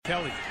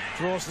Kelly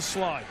draws the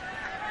slide.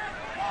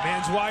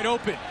 Man's wide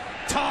open.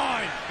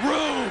 Time.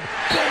 Room.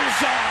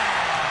 Bullseye.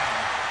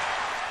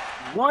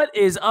 What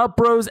is up,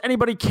 bros?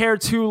 Anybody care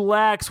to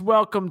lax?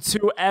 Welcome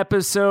to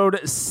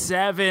episode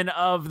 7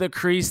 of the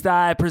Crease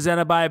Dive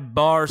presented by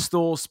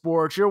Barstool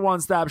Sports, your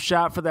one-stop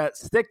shop for that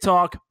stick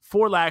talk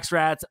for Lax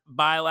Rats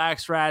by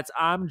Lax Rats.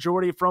 I'm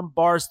Jordy from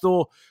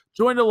Barstool.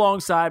 Joined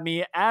alongside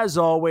me, as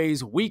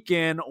always, week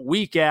in,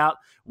 week out,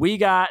 we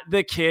got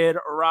the kid,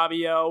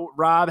 Robbio.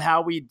 Rob,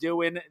 how we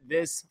doing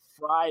this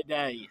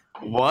Friday?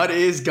 What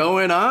is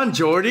going on,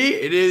 Jordy?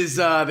 It is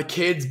the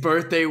kid's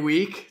birthday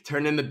week,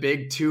 turning the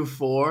big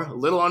 2-4. A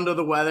little under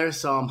the weather,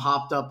 so I'm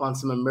hopped up on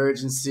some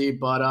emergency,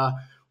 but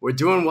we're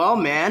doing well,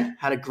 man.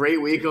 Had a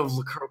great weekend of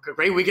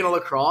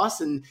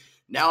lacrosse, and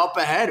now up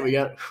ahead, we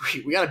got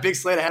a big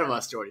slate ahead of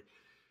us, Jordy.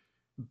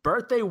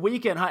 Birthday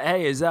weekend.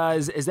 Hey, is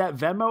that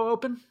Venmo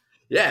open?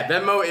 Yeah,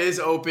 Venmo is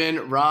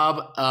open.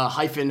 Rob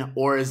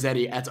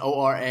Orazietti. That's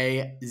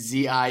Orazietti.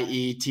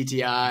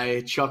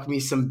 Chuck me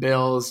some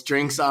bills.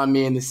 Drinks on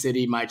me in the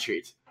city. My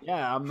treat.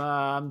 Yeah,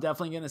 I'm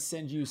definitely gonna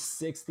send you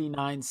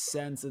 69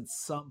 cents at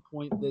some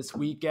point this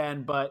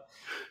weekend. But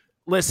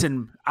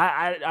listen,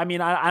 I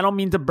mean I don't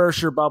mean to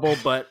burst your bubble,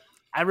 but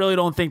I really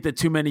don't think that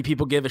too many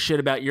people give a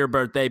shit about your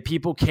birthday.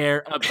 People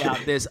care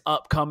about this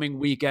upcoming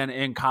weekend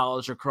in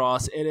college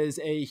lacrosse. It is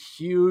a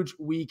huge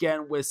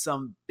weekend with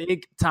some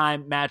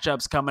big-time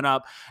matchups coming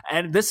up.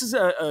 And this is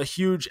a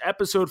huge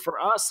episode for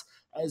us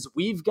as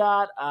we've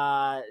got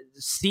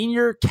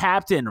senior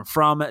captain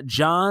from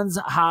Johns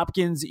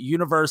Hopkins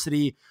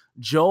University,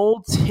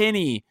 Joel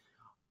Tinney,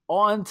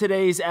 on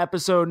today's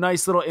episode.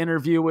 Nice little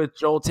interview with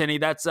Joel Tinney.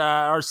 That's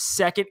our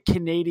second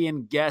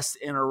Canadian guest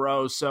in a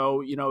row.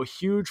 So,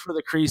 huge for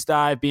the Crease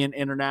Dive being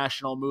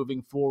international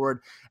moving forward.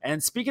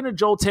 And speaking of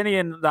Joel Tinney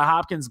and the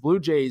Hopkins Blue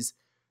Jays,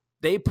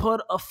 they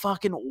put a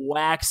fucking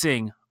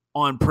waxing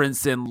on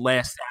Princeton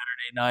last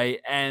Saturday night.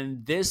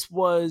 And this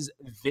was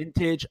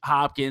vintage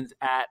Hopkins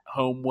at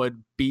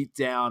Homewood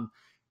beatdown.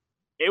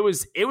 It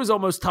was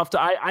almost tough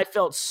I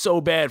felt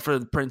so bad for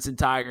the Princeton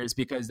Tigers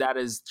because that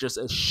is just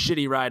a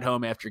shitty ride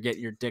home after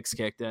getting your dicks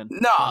kicked in.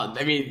 No,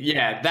 I mean,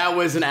 yeah, that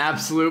was an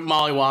absolute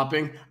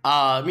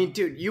mollywhopping.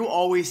 Dude, you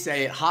always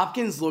say it.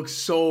 Hopkins looks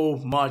so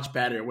much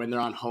better when they're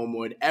on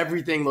Homewood.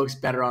 Everything looks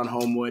better on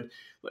Homewood.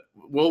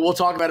 We'll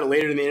talk about it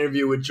later in the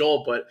interview with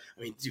Joel, but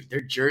dude, their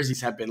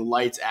jerseys have been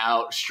lights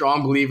out.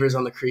 Strong believers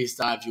on the Crease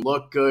Dive. You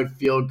look good,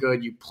 feel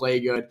good, you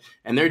play good,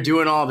 and they're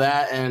doing all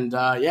that. And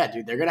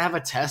dude, they're gonna have a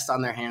test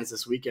on their hands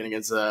this weekend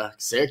against a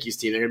Syracuse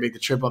team. They're gonna make the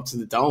trip up to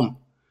the Dome.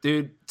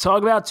 Dude,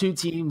 talk about two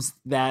teams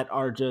that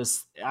are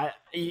just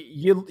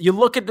you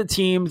look at the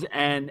teams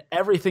and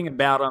everything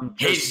about them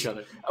hate each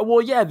other.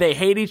 Well, yeah, they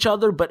hate each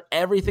other, but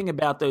everything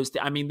about those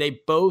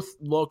they both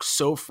look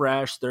so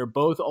fresh. They're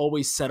both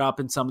always set up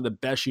in some of the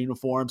best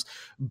uniforms.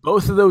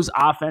 Both of those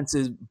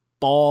offenses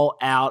ball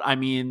out.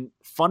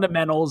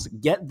 Fundamentals,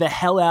 get the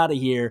hell out of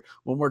here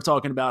when we're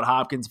talking about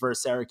Hopkins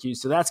versus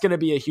Syracuse. So that's going to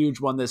be a huge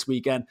one this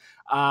weekend.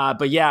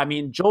 But yeah,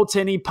 Joel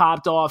Tinney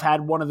popped off, had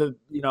one of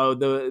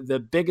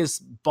the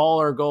biggest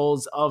baller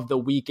goals of the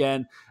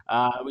weekend.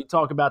 We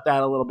talk about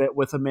that a little bit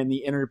with him in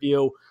the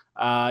interview.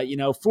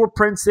 For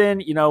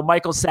Princeton,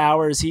 Michael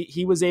Sowers,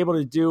 he was able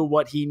to do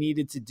what he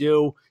needed to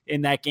do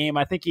in that game.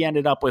 I think he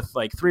ended up with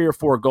like 3 or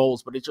 4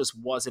 goals, but it just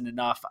wasn't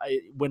enough.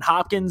 When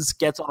Hopkins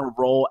gets on a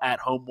roll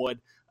at Homewood,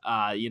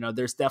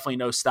 there's definitely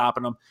no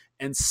stopping them.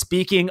 And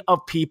speaking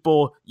of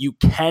people you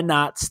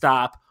cannot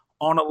stop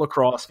on a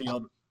lacrosse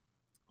field,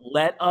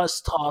 let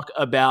us talk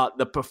about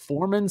the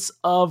performance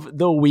of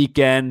the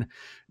weekend.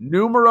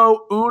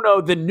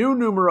 The new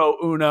numero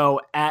uno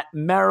at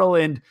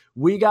Maryland.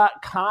 We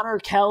got Connor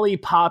Kelly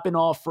popping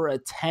off for a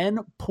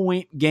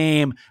 10-point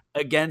game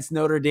against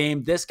Notre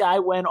Dame. This guy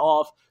went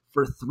off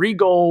for 3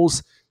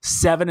 goals,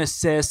 7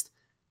 assists,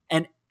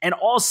 and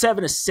all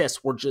 7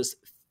 assists were just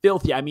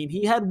filthy.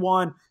 He had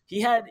one.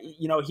 He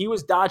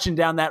was dodging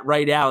down that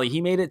right alley.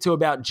 He made it to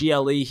about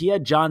GLE. He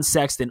had John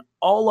Sexton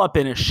all up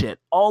in his shit,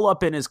 all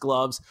up in his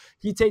gloves.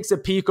 He takes a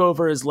peek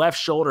over his left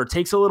shoulder,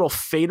 takes a little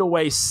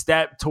fadeaway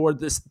step toward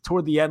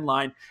the end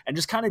line, and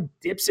just kind of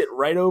dips it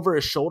right over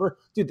his shoulder.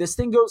 Dude, this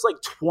thing goes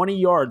like 20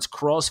 yards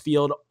cross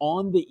field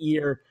on the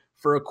ear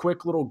for a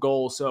quick little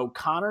goal. So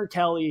Connor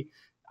Kelly,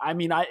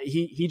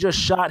 he just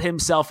shot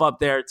himself up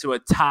there to a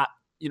top,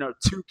 2 candidate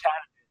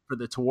for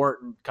the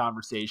Tewarton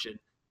conversation.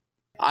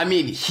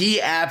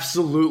 He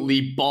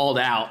absolutely balled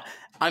out.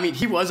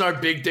 He was our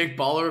big dick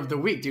baller of the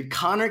week, dude.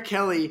 Connor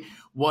Kelly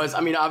was,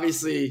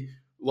 obviously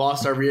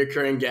lost our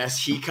reoccurring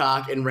guests,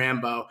 Heacock and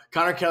Rambo.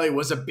 Connor Kelly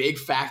was a big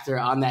factor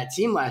on that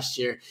team last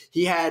year.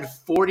 He had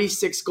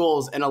 46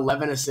 goals and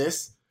 11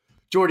 assists.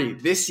 Jordy,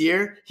 this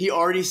year, he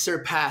already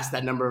surpassed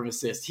that number of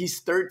assists.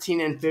 He's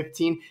 13 and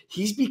 15.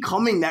 He's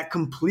becoming that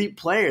complete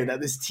player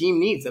that this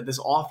team needs, that this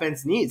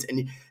offense needs.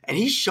 And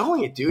he's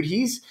showing it, dude.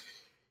 He's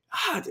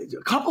a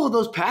couple of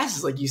those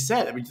passes, like you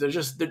said,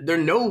 they're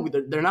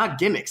not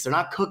gimmicks. They're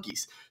not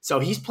cookies. So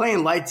he's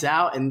playing lights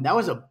out, and that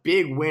was a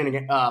big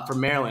win for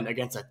Maryland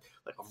against a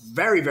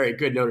very, very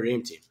good Notre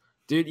Dame team.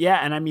 Dude, yeah,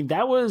 and I mean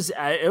that was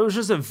it was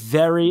just a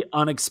very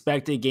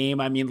unexpected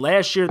game. I mean,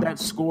 last year that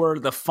score,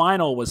 the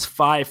final was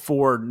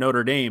 5-4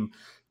 Notre Dame.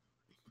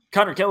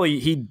 Connor Kelly,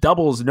 he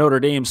doubles Notre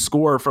Dame's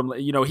score from,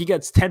 he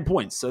gets 10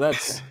 points. So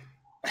that's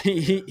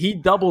he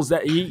doubles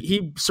that.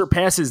 He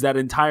surpasses that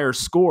entire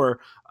score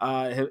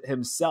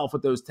himself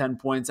with those 10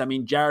 points. I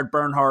mean, Jared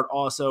Bernhardt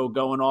also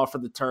going off for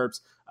the Terps.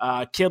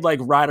 Kid like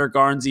Ryder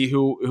Garnsey,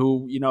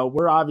 who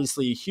we're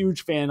obviously a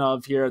huge fan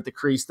of here at the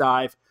Crease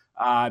Dive.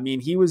 I mean,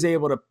 he was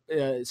able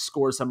to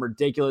score some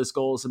ridiculous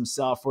goals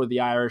himself for the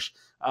Irish.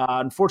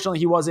 Unfortunately,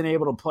 he wasn't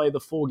able to play the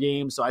full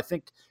game. So I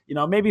think,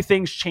 maybe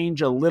things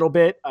change a little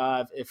bit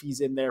if he's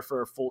in there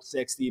for a full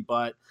 60.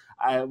 But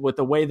with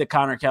the way that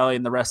Connor Kelly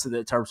and the rest of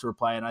the Terps were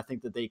playing, I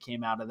think that they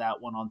came out of that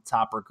one on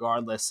top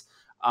regardless.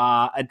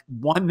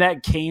 One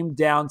that came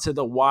down to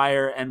the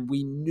wire, and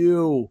we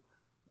knew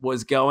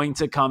was going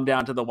to come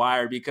down to the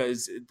wire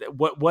because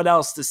what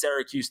else does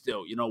Syracuse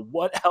do?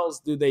 What else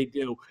do they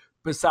do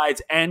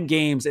besides end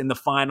games in the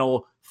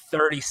final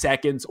 30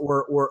 seconds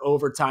or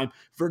overtime?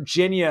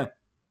 Virginia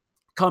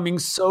coming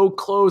so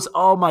close.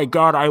 Oh my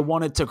God, I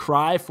wanted to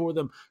cry for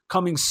them.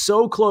 Coming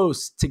so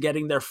close to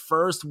getting their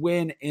first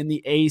win in the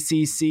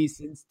ACC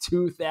since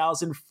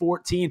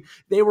 2014.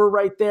 They were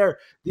right there.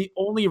 The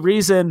only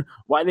reason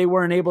why they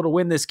weren't able to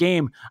win this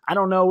game, I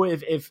don't know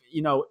if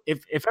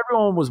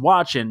everyone was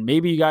watching,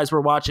 maybe you guys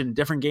were watching a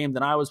different game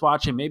than I was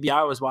watching. Maybe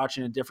I was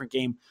watching a different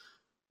game.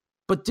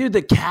 But dude,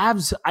 the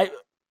Cavs,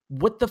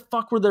 what the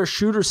fuck were their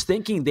shooters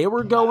thinking? They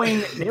were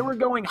going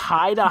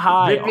high to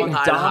high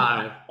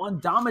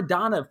on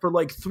Damadana for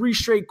like 3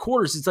 straight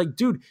quarters. It's like,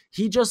 dude,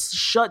 he just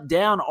shut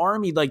down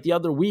Army like the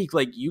other week.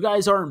 Like, you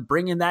guys aren't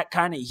bringing that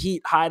kind of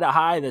heat high to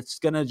high that's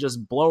going to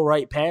just blow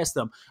right past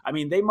them. I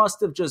mean, they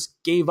must have just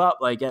gave up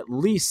like at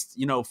least,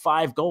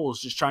 5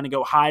 goals just trying to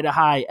go high to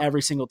high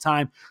every single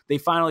time. They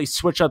finally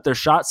switch up their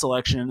shot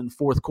selection in the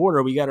fourth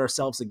quarter. We got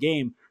ourselves a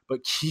game,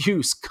 but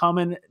Cuse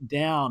coming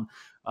down.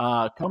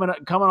 Coming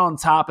on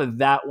top of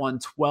that one,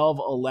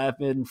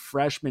 12-11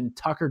 freshman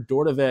Tucker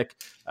Dordovic.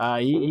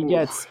 He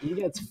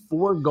gets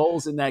 4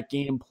 goals in that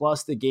game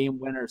plus the game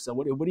winner. So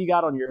what do you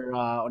got on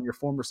your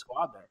former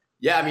squad there?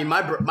 Yeah, I mean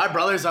my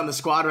brother's on the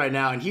squad right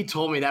now, and he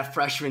told me that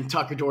freshman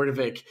Tucker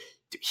Dordovic,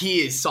 he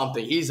is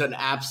something. He's an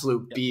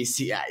absolute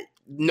beast.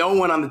 No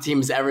one on the team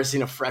has ever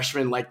seen a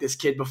freshman like this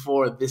kid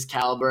before, this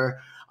caliber,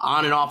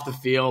 on and off the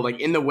field. Like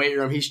in the weight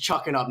room, he's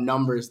chucking up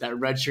numbers that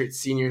redshirt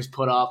seniors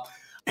put up.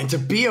 And to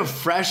be a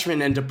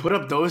freshman and to put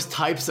up those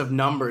types of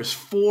numbers,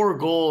 4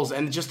 goals,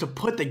 and just to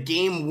put the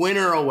game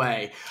winner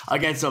away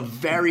against a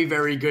very,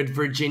 very good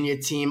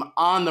Virginia team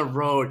on the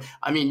road.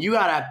 I mean, you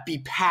got to be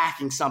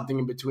packing something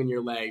in between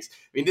your legs.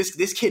 I mean,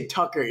 this kid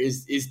Tucker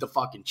is the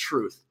fucking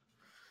truth.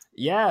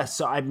 Yeah,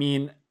 so I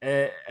mean,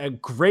 a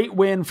great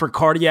win for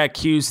Cardiac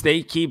Cuse.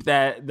 They keep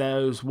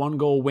those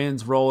 1-goal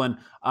wins rolling.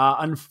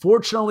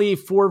 Unfortunately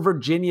for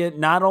Virginia,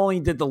 not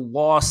only did the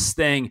loss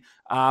sting,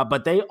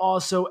 but they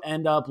also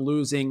end up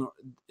losing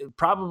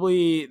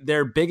probably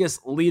their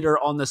biggest leader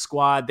on the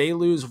squad. They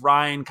lose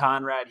Ryan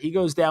Conrad. He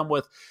goes down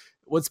with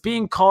what's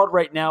being called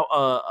right now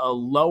a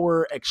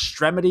lower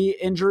extremity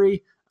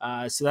injury.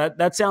 So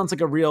that sounds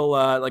like a real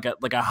like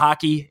a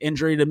hockey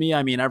injury to me.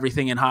 I mean,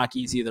 everything in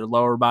hockey is either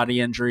lower body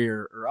injury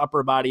or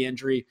upper body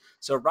injury.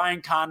 So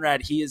Ryan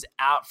Conrad, he is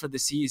out for the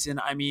season.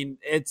 I mean,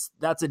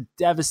 that's a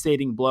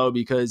devastating blow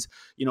because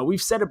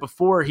we've said it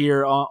before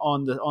here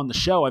on the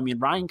show. I mean,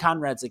 Ryan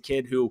Conrad's a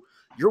kid who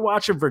you're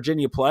watching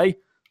Virginia play.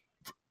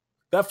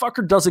 That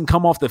fucker doesn't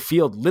come off the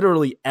field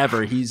literally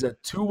ever. He's a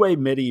 2-way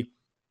midi.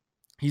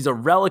 He's a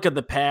relic of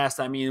the past.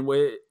 I mean,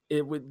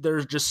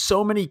 there's just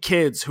so many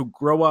kids who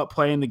grow up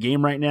playing the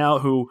game right now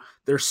who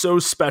they're so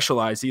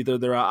specialized. Either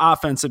they're an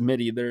offensive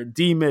midi, they're a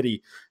D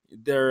midi,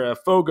 they're a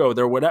Fogo,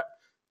 they're whatever.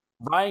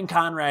 Ryan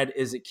Conrad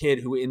is a kid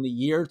who in the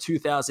year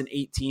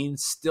 2018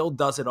 still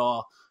does it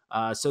all.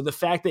 So the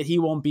fact that he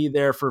won't be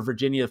there for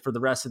Virginia for the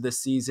rest of this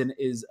season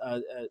is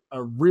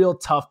a real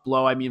tough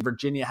blow. I mean,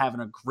 Virginia having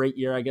a great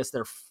year. I guess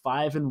they're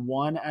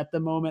 5-1 at the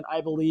moment,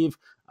 I believe.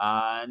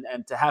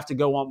 And to have to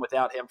go on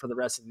without him for the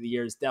rest of the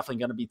year is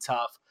definitely going to be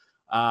tough.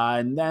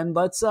 And then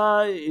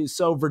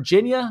so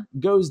Virginia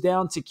goes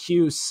down to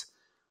Cuse.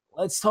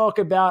 Let's talk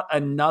about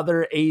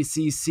another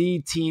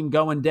ACC team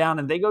going down,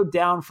 and they go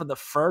down for the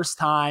first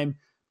time.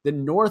 The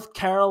North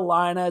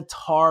Carolina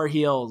Tar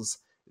Heels.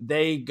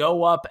 They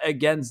go up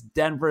against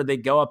Denver. They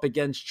go up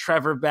against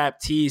Trevor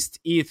Baptiste,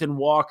 Ethan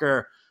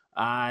Walker,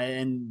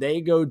 and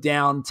they go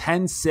down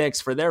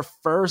 10-6 for their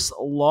first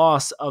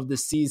loss of the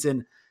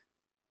season.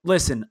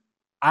 Listen,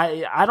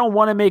 I don't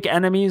want to make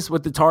enemies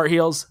with the Tar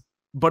Heels,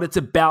 but it's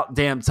about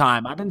damn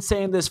time. I've been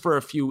saying this for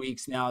a few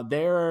weeks now.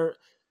 They were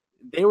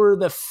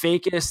the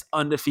fakest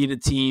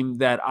undefeated team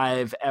that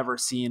I've ever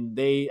seen.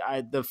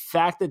 The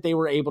fact that they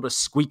were able to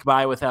squeak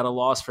by without a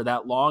loss for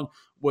that long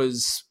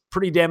was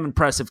pretty damn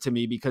impressive to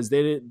me because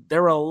there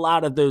were a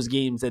lot of those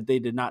games that they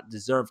did not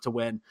deserve to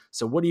win.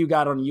 So what do you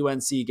got on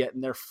UNC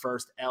getting their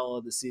first L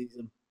of the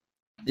season?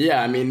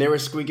 Yeah, I mean, they were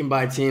squeaking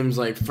by teams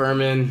like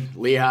Furman,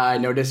 Lehigh,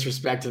 no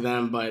disrespect to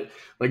them, but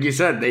like you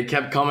said, they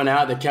kept coming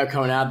out. They kept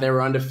coming out. They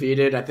were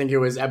undefeated. I think it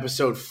was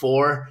episode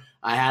 4.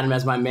 I had them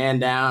as my man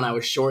down. I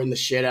was shorting the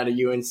shit out of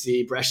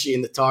UNC, Bresci,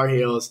 and the Tar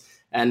Heels.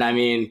 And I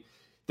mean,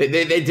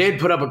 they did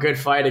put up a good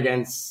fight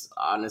against,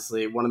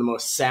 honestly, one of the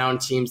most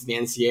sound teams in the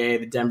NCAA,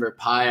 the Denver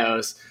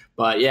Pios.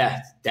 But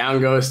yeah, down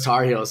goes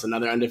Tar Heels.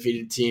 Another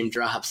undefeated team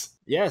drops.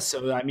 Yeah,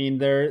 so I mean,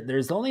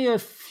 there's only a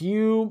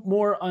few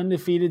more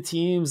undefeated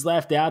teams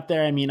left out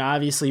there. I mean,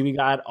 obviously we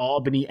got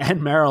Albany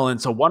and Maryland,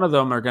 so one of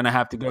them are going to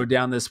have to go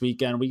down this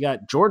weekend. We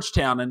got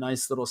Georgetown, a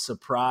nice little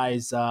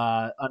surprise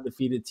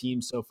undefeated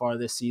team so far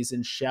this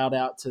season. Shout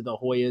out to the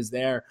Hoyas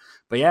there.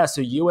 But yeah,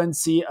 so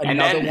UNC, And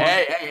another then, one.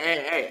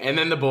 hey, and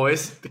then the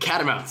boys, the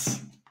Catamounts.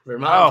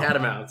 Vermont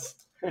Catamounts.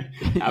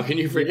 How can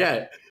you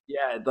forget?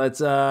 Yeah, let's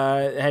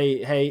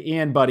hey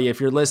Ian, buddy, if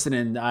you're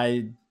listening,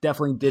 I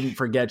definitely didn't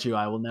forget you.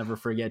 I will never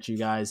forget you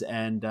guys,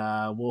 and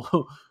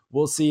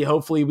we'll see.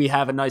 Hopefully we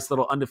have a nice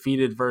little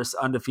undefeated versus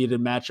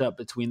undefeated matchup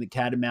between the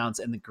Catamounts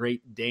and the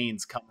Great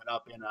Danes coming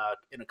up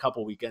in a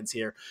couple weekends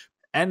here.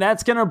 And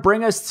that's going to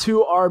bring us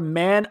to our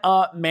man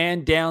up,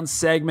 man down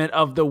segment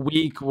of the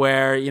week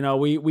where,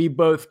 we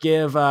both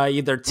give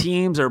either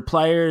teams or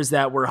players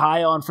that we're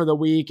high on for the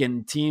week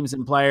and teams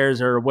and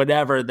players or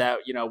whatever that,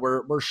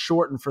 we're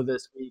shortened for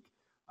this week.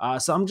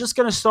 So I'm just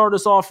going to start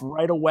us off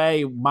right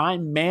away. My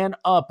man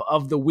up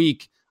of the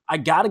week, I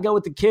got to go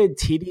with the kid,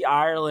 TD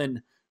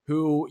Ireland,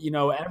 who,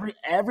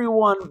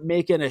 everyone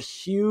making a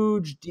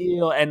huge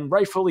deal, and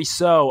rightfully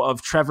so,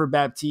 of Trevor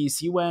Baptiste.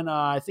 He went,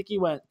 I think he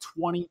went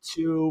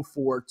 22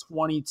 for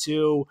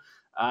 22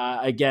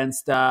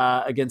 against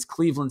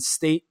Cleveland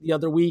State the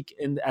other week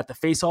at the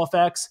Face-Off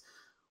X.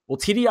 Well,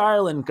 TD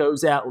Ireland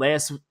goes out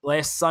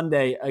last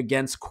Sunday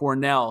against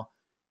Cornell,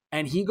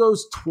 and he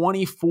goes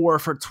 24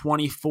 for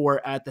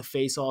 24 at the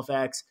Face-Off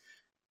X.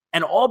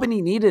 And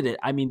Albany needed it.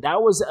 I mean,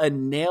 that was a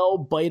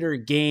nail-biter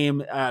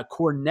game.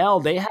 Cornell,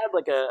 they had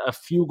like a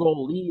few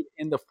goal lead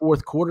in the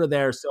fourth quarter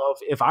there. So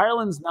if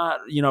Ireland's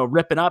not,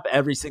 ripping up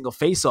every single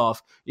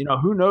face-off,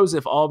 who knows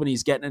if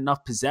Albany's getting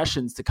enough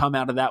possessions to come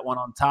out of that one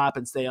on top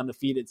and stay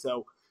undefeated.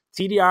 So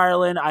TD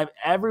Ireland,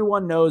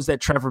 everyone knows that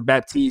Trevor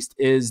Baptiste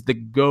is the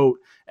GOAT.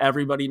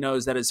 Everybody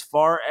knows that as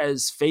far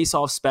as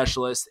face-off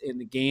specialists in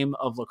the game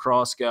of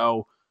lacrosse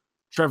go,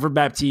 Trevor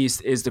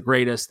Baptiste is the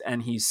greatest,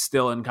 and he's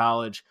still in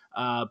college.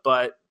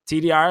 But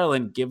TD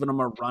Ireland giving him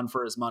a run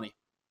for his money.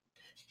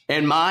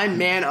 And my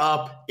man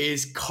up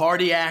is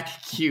Cardiac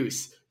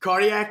Cuse.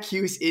 Cardiac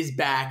Cuse is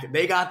back.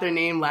 They got their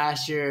name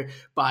last year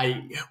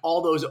by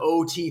all those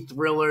OT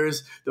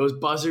thrillers, those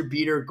buzzer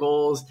beater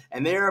goals,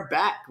 and they are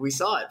back. We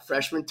saw it.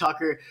 Freshman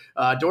Tucker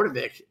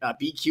Dordovic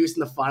beat Cuse in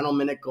the final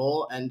minute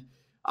goal, and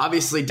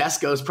obviously,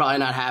 Desco's probably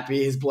not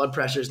happy. His blood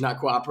pressure is not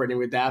cooperating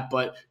with that.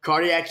 But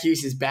Cardiac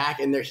Cuse is back,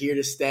 and they're here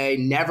to stay.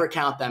 Never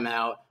count them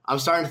out. I'm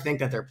starting to think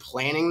that they're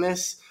planning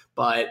this,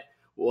 but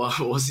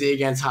we'll see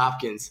against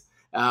Hopkins.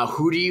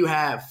 Who do you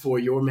have for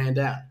your man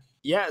down?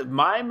 Yeah,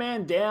 my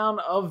man down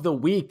of the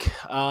week.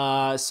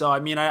 So, I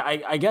mean,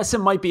 I guess it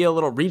might be a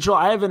little regional.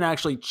 I haven't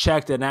actually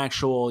checked an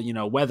actual,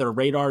 weather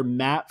radar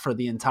map for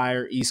the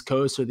entire East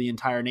Coast or the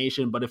entire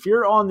nation. But if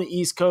you're on the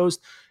East Coast,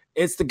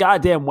 it's the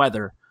goddamn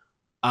weather.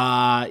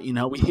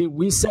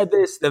 We said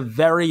this the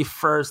very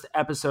first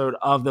episode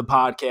of the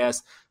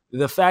podcast.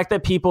 The fact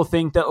that people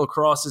think that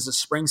lacrosse is a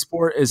spring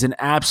sport is an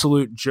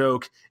absolute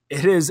joke.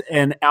 It is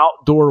an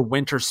outdoor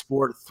winter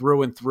sport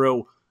through and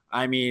through.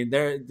 I mean,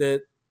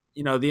 the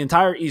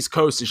entire East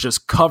Coast is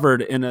just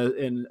covered in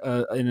an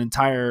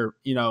entire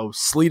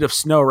sleet of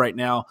snow right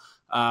now.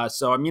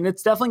 So I mean,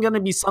 it's definitely going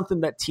to be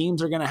something that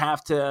teams are going to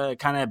have to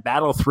kind of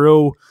battle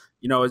through.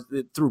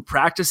 Through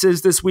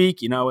practices this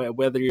week.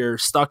 Whether you're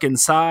stuck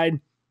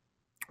inside,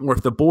 or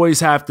if the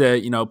boys have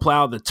to,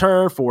 plow the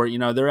turf, or,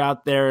 they're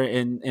out there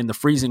in the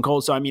freezing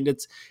cold. So, I mean,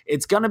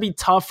 it's going to be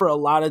tough for a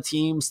lot of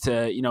teams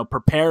to,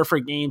 prepare for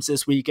games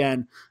this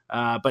weekend.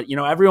 But,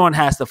 everyone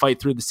has to fight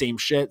through the same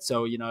shit.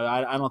 So,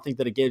 I don't think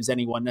that it gives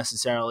anyone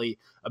necessarily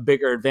a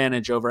bigger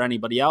advantage over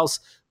anybody else.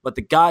 But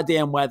the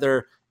goddamn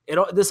weather,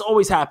 this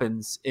always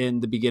happens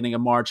in the beginning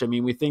of March. I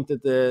mean, we think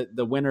that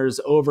the winter's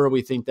over.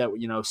 We think that,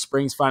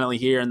 spring's finally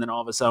here. And then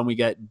all of a sudden we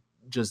get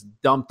just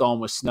dumped on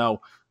with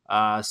snow.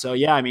 So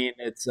yeah, I mean,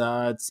 it's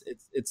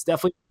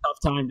definitely a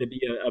tough time to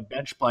be a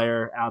bench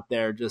player out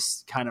there,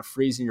 just kind of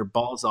freezing your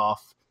balls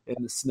off in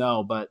the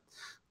snow. But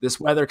this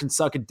weather can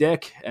suck a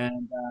dick.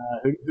 And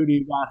who do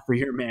you got for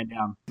your man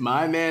down?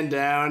 My man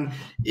down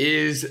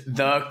is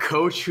the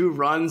coach who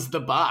runs the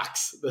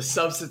box, the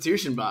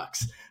substitution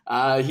box.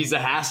 He's a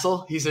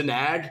hassle. He's a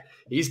nag.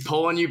 He's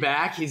pulling you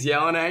back. He's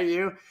yelling at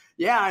you.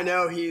 Yeah, I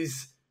know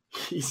he's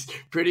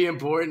pretty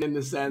important in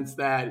the sense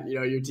that,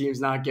 your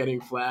team's not getting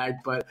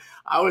flagged. But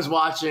I was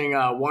watching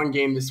one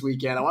game this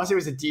weekend. I want to say it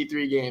was a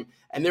D3 game.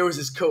 And there was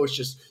this coach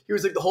he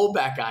was like the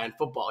holdback guy in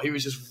football. He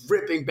was just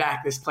ripping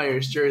back this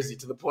player's jersey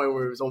to the point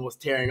where it was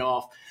almost tearing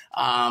off.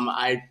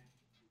 I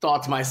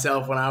thought to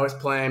myself when I was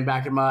playing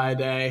back in my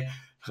day,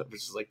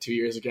 which is like 2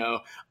 years ago,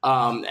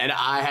 and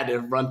I had to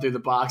run through the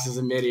box as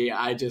a midi,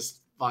 I just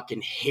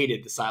fucking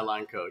hated the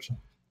sideline coach.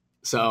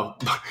 So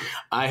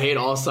I hate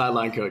all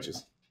sideline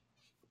coaches.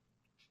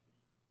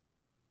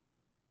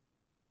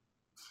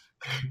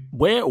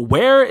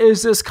 Where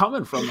is this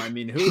coming from? I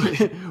mean,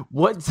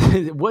 what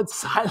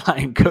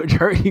sideline coach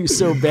hurt you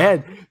so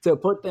bad to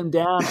put them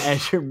down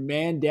as your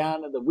man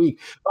down of the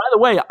week? By the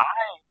way, I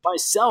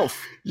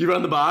myself, you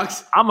run the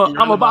box. I'm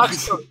a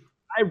box coach.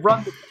 I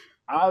run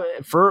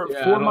for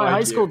my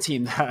high school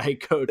team that I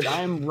coach.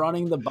 I am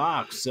running the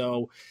box.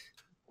 So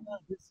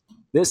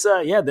this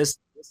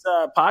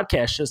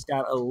podcast just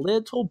got a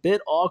little bit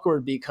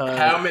awkward because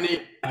how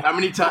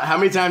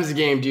many times a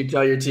game do you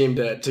tell your team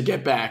to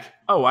get back?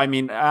 Oh, I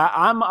mean,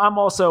 I'm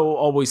also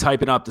always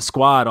hyping up the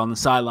squad on the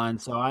sideline.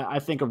 So I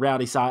think the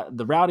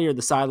rowdier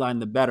the sideline,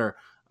 the better.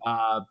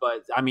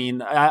 But I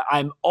mean,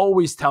 I'm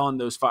always telling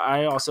those.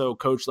 I also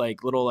coach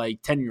little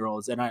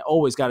 10-year-olds, and I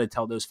always got to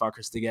tell those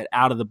fuckers to get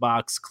out of the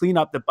box, clean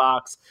up the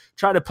box,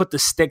 try to put the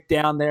stick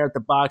down there at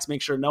the box,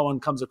 make sure no one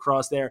comes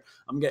across there.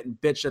 I'm getting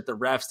bitched at the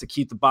refs to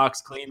keep the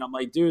box clean. I'm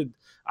like, dude,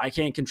 I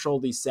can't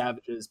control these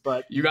savages.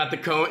 But you got the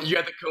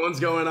cones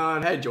going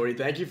on. Hey, Jordy,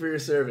 thank you for your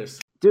service.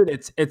 Dude,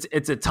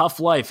 it's a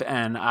tough life,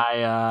 and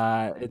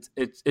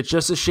it's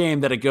just a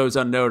shame that it goes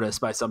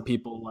unnoticed by some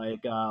people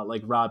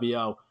like Robbie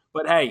O.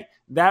 But hey,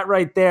 that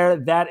right there,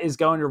 that is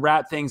going to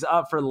wrap things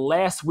up for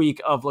last week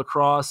of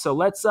lacrosse. So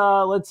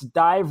let's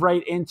dive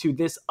right into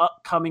this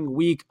upcoming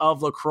week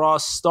of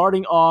lacrosse,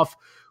 starting off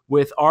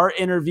with our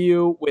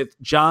interview with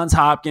Johns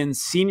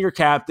Hopkins senior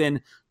captain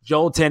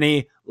Joel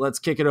Tinney. Let's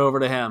kick it over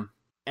to him.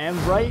 And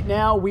right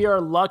now, we are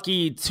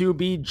lucky to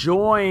be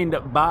joined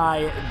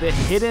by the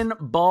hidden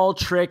ball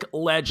trick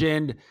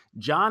legend,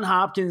 Johns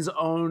Hopkins'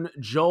 own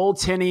Joel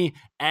Tinney.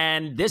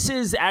 And this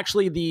is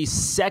actually the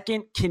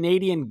second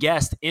Canadian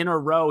guest in a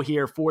row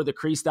here for the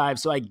Crease Dive.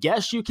 So I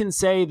guess you can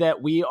say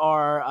that we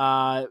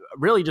are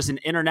really just an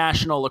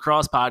international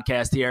lacrosse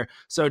podcast here.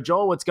 So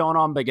Joel, what's going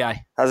on, big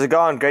guy? How's it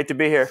going? Great to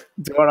be here.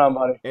 What's going on,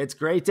 buddy? It's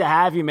great to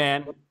have you,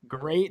 man.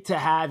 Great to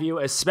have you,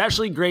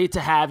 especially great to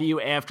have you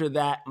after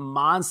that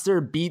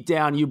monster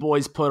beatdown you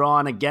boys put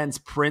on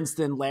against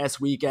Princeton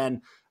last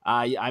weekend.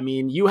 I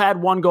mean, you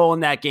had one goal in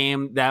that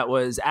game that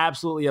was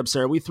absolutely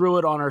absurd. We threw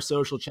it on our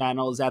social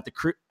channels at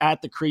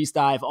the Crease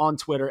Dive on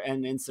Twitter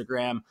and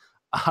Instagram.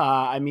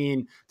 I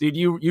mean, dude,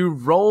 you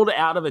rolled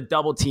out of a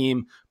double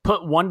team,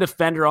 put one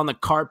defender on the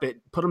carpet,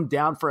 put him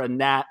down for a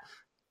nap,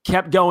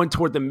 kept going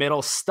toward the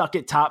middle, stuck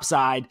it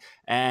topside.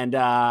 And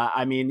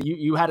I mean,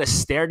 you had a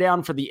stare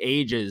down for the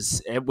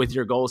ages with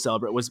your goal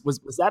celebrate. Was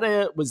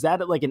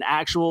that like an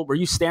actual, were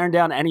you staring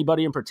down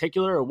anybody in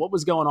particular, or what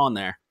was going on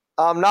there?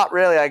 Not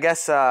really. I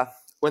guess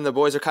when the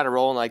boys are kind of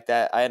rolling like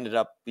that,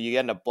 you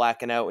end up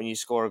blacking out when you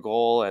score a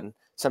goal. And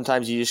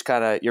sometimes you just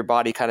your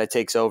body kind of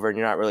takes over and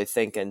you're not really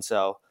thinking.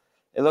 So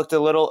it looked a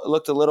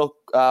little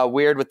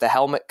weird with the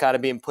helmet kind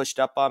of being pushed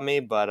up on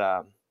me,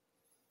 but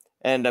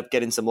end up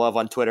getting some love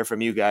on Twitter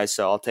from you guys,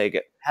 so I'll take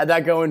it. How'd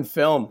that go in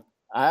film?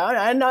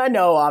 I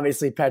know,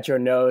 obviously, Petro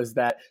knows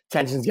that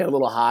tensions get a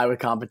little high with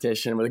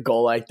competition with a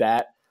goal like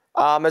that.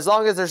 As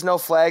long as there's no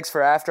flags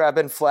for after, I've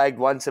been flagged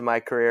once in my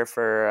career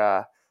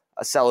for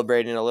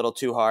celebrating a little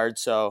too hard.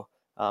 So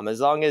as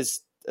long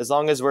as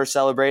we're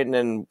celebrating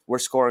and we're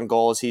scoring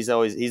goals, he's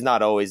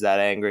not always that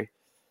angry.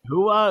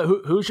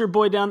 Who's your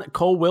boy down?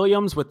 Cole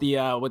Williams with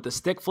the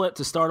stick flip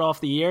to start off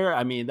the year.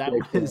 I mean, that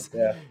was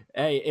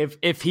hey,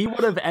 if he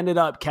would have ended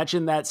up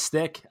catching that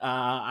stick,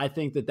 I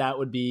think that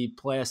would be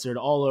plastered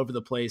all over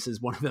the place as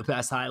one of the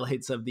best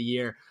highlights of the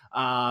year.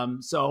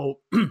 So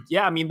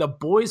yeah, I mean, the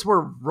boys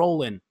were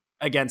rolling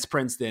against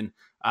Princeton.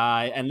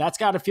 And that's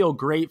got to feel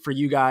great for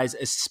you guys,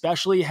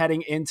 especially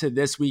heading into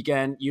this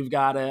weekend. You've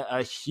got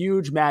a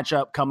huge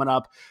matchup coming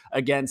up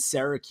against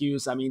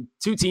Syracuse. I mean,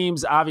 two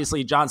teams,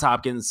 obviously Johns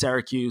Hopkins,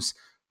 Syracuse,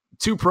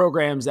 two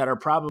programs that are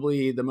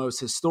probably the most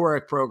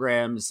historic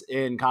programs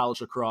in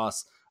college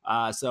lacrosse.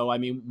 So, I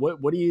mean,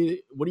 what do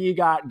you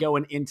got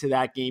going into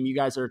that game? You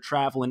guys are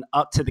traveling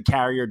up to the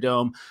Carrier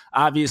Dome.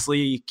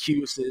 Obviously,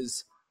 Cuse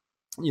is,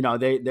 you know,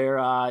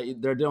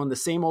 they're doing the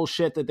same old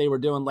shit that they were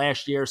doing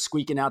last year,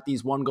 squeaking out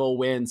these 1-goal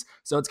wins.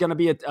 So it's going to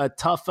be a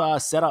tough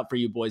setup for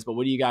you boys. But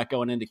what do you got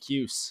going into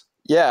Cuse?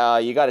 Yeah,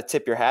 you got to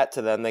tip your hat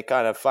to them. They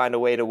kind of find a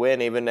way to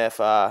win, even if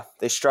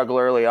they struggle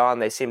early on.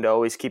 They seem to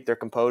always keep their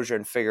composure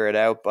and figure it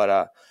out.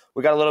 But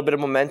we got a little bit of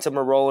momentum.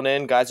 We're rolling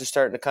in. Guys are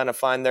starting to kind of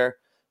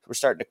we're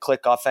starting to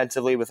click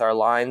offensively with our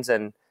lines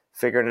and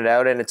figuring it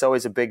out. And it's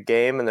always a big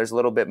game, and there's a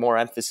little bit more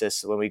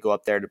emphasis when we go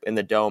up there in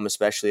the Dome,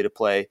 especially to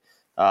play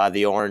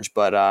the Orange.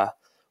 But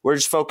we're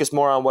just focused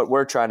more on what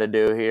we're trying to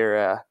do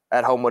here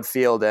at Homewood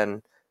Field.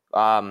 And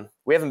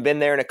we haven't been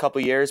there in a couple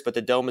of years, but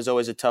the Dome is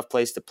always a tough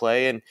place to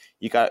play, and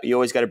you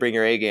always got to bring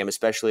your A game,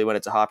 especially when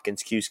it's a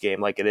Hopkins Cuse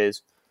game like it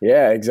is.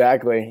 Yeah,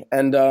 exactly.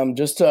 And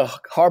just to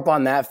harp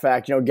on that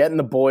fact, you know, getting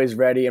the boys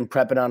ready and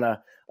prepping on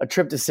a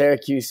trip to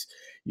Syracuse,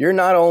 you're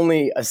not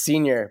only a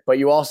senior, but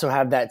you also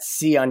have that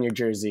C on your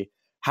jersey.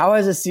 How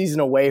has a season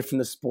away from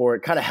the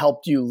sport kind of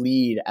helped you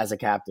lead as a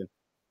captain?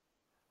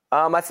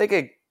 I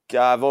think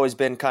I've always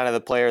been kind of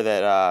the player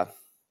that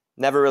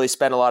never really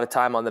spent a lot of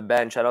time on the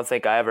bench. I don't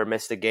think I ever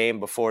missed a game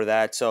before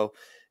that. So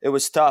it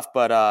was tough,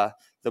 but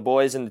the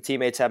boys and the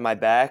teammates had my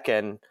back,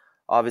 and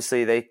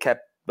obviously they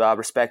kept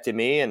respecting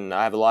me, and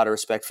I have a lot of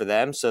respect for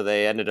them. So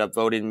they ended up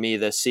voting me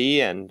the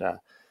C, and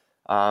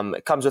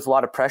it comes with a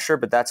lot of pressure,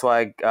 but that's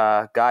why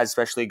guys,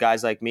 especially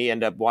guys like me,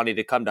 end up wanting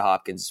to come to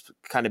Hopkins,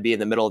 kind of be in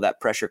the middle of that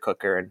pressure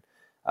cooker and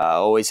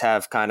always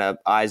have kind of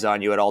eyes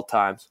on you at all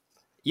times.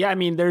 Yeah, I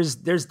mean, there's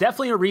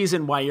definitely a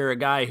reason why you're a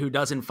guy who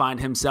doesn't find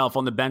himself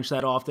on the bench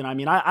that often. I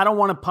mean, I don't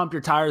want to pump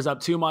your tires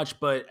up too much,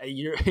 but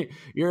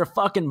you're a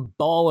fucking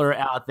baller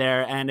out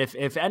there. And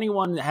if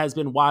anyone has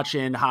been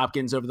watching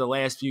Hopkins over the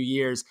last few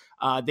years,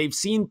 they've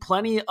seen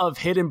plenty of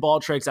hidden ball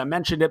tricks. I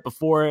mentioned it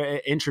before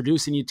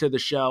introducing you to the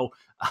show.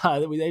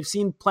 They've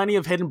seen plenty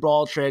of hidden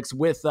ball tricks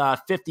with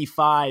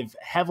 55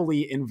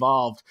 heavily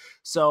involved.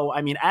 So,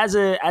 I mean, as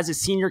a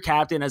senior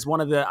captain, as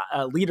one of the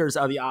leaders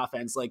of the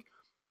offense, like,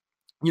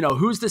 you know,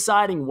 who's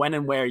deciding when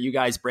and where you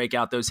guys break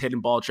out those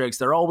hidden ball tricks?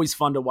 They're always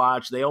fun to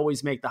watch. They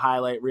always make the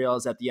highlight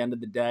reels at the end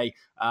of the day.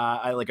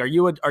 Are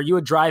you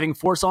a driving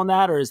force on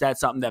that, or is that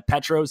something that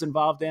Petro's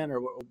involved in, or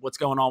what's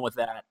going on with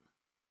that?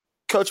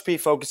 Coach P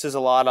focuses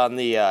a lot on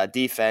the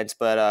defense,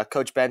 but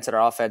Coach Benson,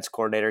 our offense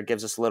coordinator,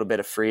 gives us a little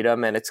bit of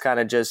freedom, and it's kind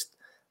of just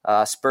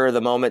spur of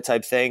the moment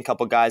type thing.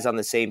 Couple guys on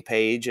the same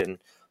page, and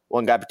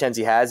one guy pretends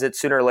he has it.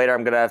 Sooner or later,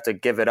 I'm going to have to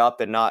give it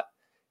up and not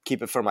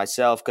keep it for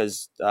myself,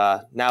 because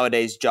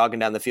nowadays jogging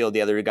down the field,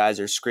 the other guys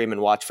are screaming,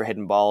 watch for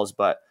hidden balls.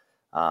 But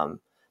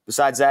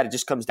besides that, it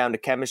just comes down to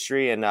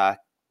chemistry and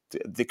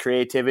the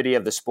creativity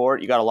of the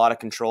sport. You got a lot of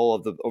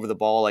control over the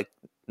ball, like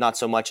not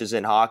so much as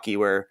in hockey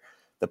where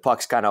the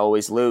puck's kind of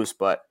always loose,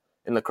 but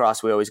in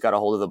lacrosse, we always got a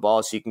hold of the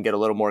ball, so you can get a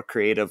little more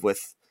creative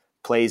with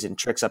plays and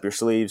tricks up your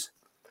sleeves.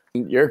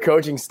 Your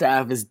coaching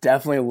staff is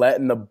definitely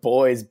letting the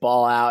boys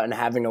ball out and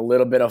having a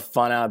little bit of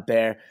fun out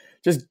there.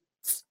 Just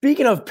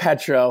speaking of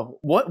Petro,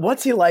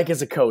 what's he like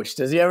as a coach?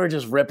 Does he ever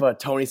just rip a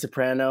Tony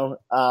Soprano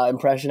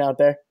impression out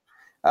there?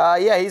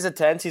 Yeah, he's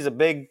intense. He's a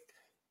big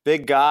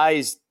guy.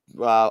 He's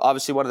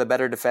obviously one of the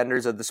better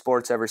defenders of the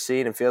sport's ever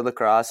seen in field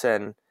lacrosse,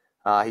 and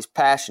he's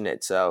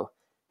passionate. So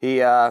he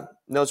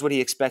knows what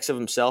he expects of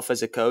himself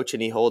as a coach,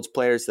 and he holds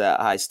players to that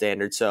high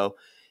standard. So,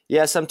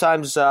 yeah,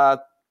 sometimes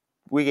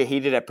we get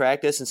heated at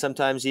practice, and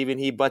sometimes even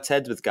he butts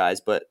heads with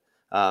guys. But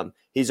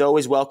he's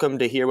always welcome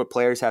to hear what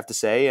players have to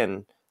say,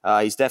 and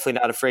he's definitely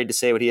not afraid to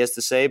say what he has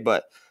to say,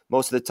 but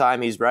most of the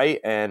time he's right,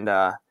 and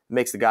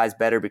makes the guys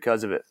better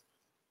because of it.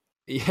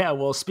 Yeah,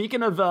 well,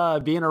 speaking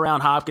of being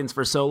around Hopkins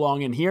for so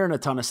long and hearing a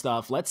ton of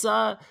stuff, let's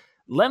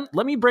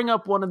let me bring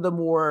up one of the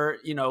more,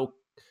 you know,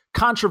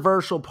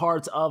 controversial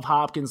parts of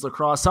Hopkins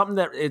lacrosse, something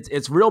that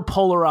it's real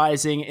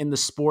polarizing in the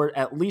sport,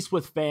 at least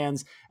with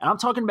fans. And I'm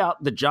talking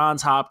about the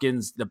Johns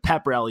Hopkins, the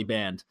pep rally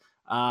band.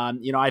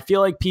 You know, I feel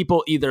like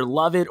people either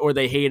love it or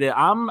they hate it.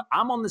 I'm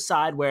on the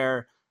side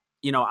where,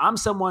 you know, I'm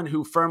someone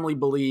who firmly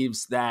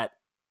believes that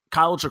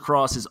college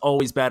lacrosse is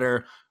always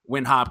better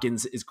when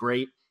Hopkins is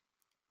great.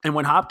 And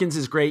when Hopkins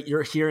is great,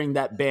 you're hearing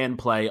that band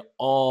play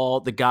all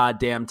the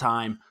goddamn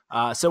time.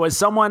 So as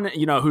someone,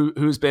 you know,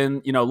 who's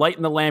been, you know,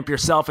 lighting the lamp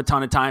yourself a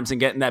ton of times and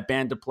getting that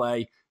band to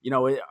play, you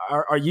know,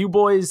 are you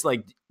boys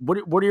like, what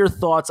are your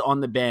thoughts on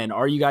the band?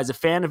 Are you guys a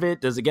fan of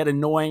it? Does it get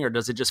annoying, or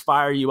does it just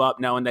fire you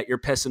up knowing that you're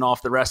pissing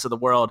off the rest of the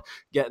world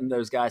getting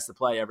those guys to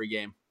play every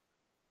game?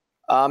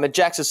 It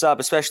jacks us up,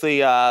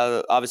 especially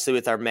obviously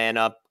with our man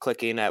up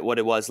clicking at what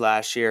it was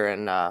last year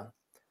and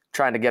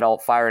trying to get all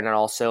firing on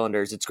all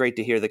cylinders. It's great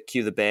to hear the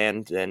cue the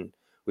band, and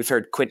we've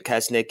heard Quint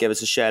Kesnick give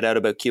us a shout out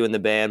about cueing the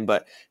band,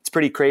 but it's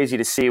pretty crazy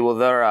to see. Well,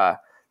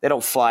 they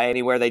don't fly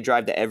anywhere. They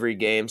drive to every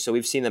game. So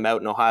we've seen them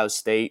out in Ohio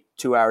State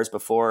 2 hours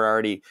before,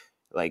 already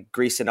like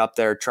greasing up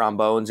their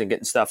trombones and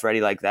getting stuff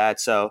ready like that.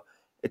 So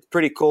it's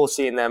pretty cool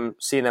seeing them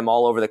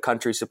all over the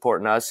country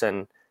supporting us.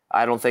 And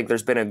I don't think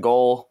there's been a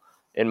goal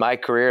in my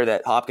career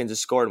that Hopkins has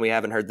scored and we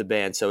haven't heard the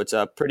band. So it's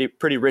a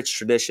pretty rich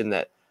tradition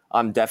that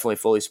I'm definitely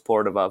fully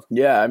supportive of.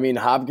 Yeah, I mean,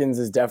 Hopkins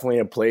is definitely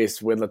a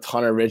place with a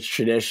ton of rich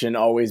tradition,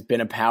 always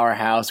been a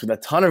powerhouse with a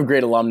ton of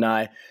great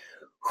alumni.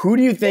 Who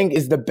do you think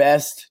is the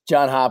best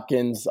John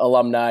Hopkins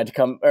alumni to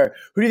come, or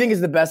who do you think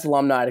is the best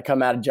alumni to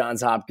come out of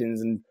Johns Hopkins?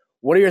 And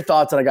what are your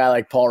thoughts on a guy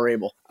like Paul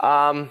Rabel?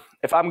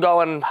 If I'm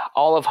going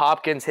all of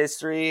Hopkins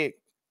history,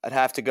 I'd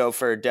have to go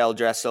for Del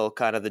Dressel,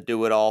 kind of the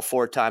do-it-all,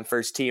 4-time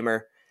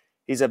first-teamer.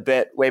 He's a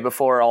bit way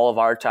before all of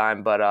our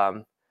time, but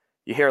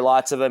you hear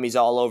lots of him. He's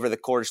all over the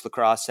Cordish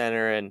Lacrosse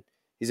Center, and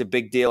he's a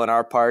big deal in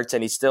our parts,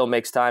 and he still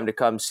makes time to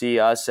come see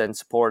us and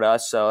support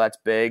us, so that's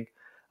big.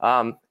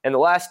 In the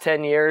last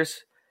 10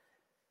 years,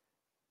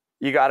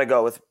 you got to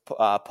go with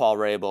Paul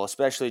Rabel,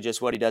 especially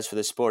just what he does for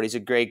the sport. He's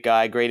a great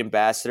guy, great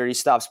ambassador. He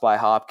stops by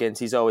Hopkins.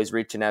 He's always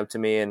reaching out to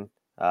me and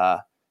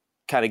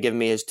kind of giving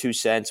me his 2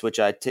 cents, which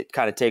I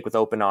kind of take with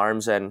open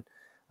arms. And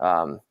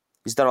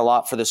he's done a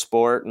lot for the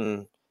sport,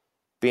 and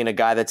being a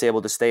guy that's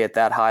able to stay at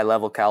that high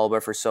level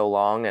caliber for so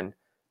long and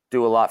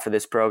do a lot for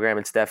this program,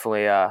 it's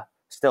definitely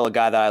still a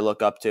guy that I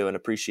look up to and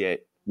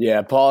appreciate.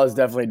 Yeah, Paul has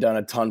definitely done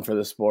a ton for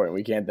the sport, and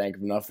we can't thank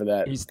him enough for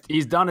that.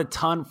 He's done a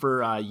ton for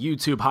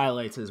YouTube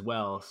highlights as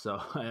well.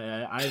 So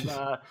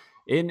I've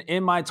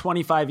in my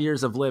 25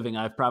 years of living,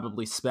 I've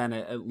probably spent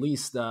at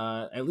least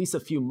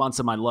a few months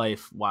of my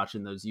life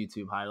watching those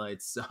YouTube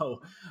highlights.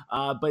 So,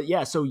 but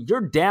yeah, so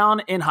you're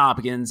down in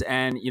Hopkins,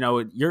 and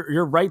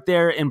you're right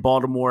there in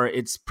Baltimore.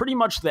 It's pretty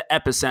much the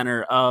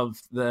epicenter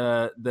of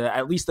the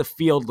at least the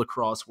field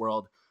lacrosse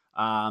world.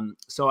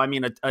 So I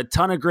mean, a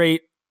ton of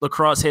great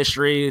lacrosse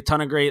history, a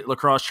ton of great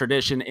lacrosse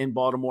tradition in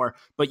Baltimore.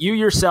 But you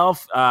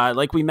yourself,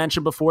 like we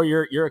mentioned before,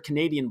 you're a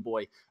Canadian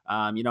boy.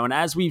 And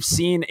as we've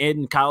seen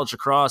in college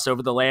lacrosse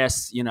over the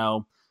last,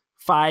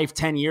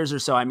 5-10 years or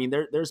so, I mean,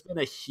 there's been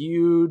a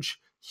huge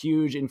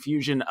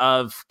infusion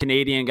of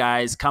Canadian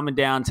guys coming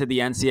down to the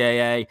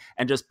NCAA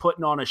and just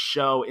putting on a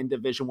show in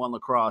Division I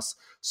lacrosse.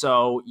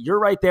 So you're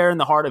right there in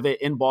the heart of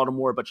it in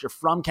Baltimore, but you're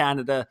from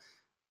Canada.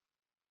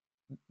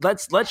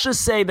 Let's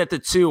just say that the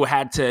two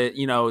had to,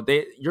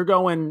 you're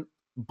going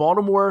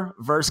Baltimore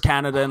versus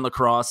Canada in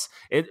lacrosse.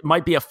 It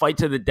might be a fight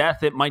to the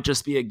death. It might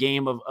just be a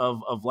game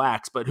of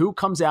lax, but who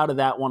comes out of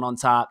that one on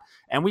top?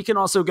 And we can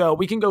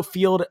go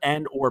field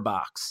and or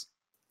box.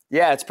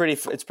 Yeah, it's pretty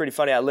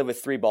funny. I live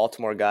with 3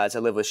 Baltimore guys. I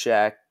live with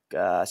Shaq,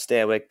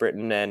 Stanwyck,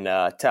 Britton, and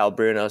Tal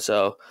Bruno.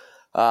 So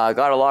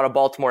got a lot of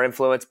Baltimore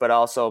influence, but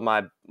also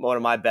one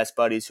of my best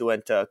buddies who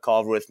went to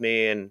Culver with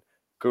me and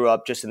grew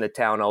up just in the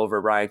town over.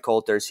 Ryan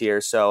Coulter's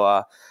here.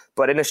 So,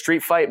 but in a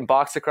street fight and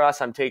box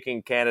lacrosse, I'm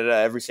taking Canada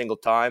every single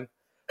time.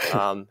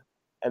 And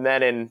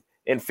then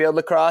in field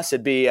lacrosse,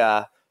 it'd be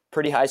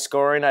pretty high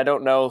scoring. I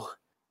don't know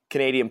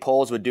Canadian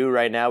polls would do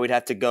right now. We'd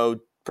have to go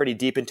pretty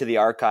deep into the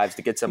archives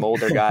to get some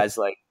older guys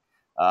like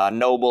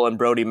Noble and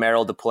Brody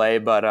Merrill to play.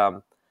 But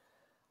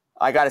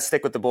I got to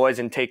stick with the boys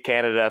and take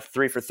Canada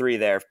 3 for 3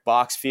 there.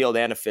 Box, field,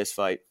 and a fist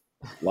fight.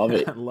 Love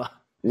it.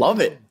 Love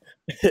it.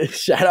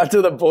 Shout out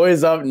to the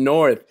boys up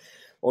north.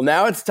 Well,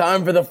 now it's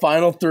time for the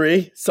final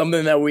 3,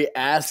 something that we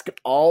ask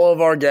all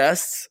of our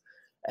guests.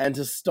 And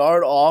to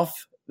start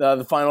off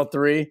the final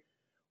 3,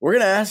 we're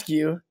going to ask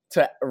you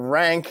to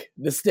rank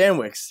the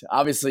Stanwicks.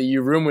 Obviously,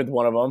 you room with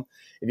one of them.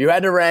 If you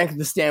had to rank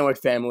the Stanwyck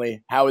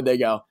family, how would they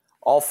go?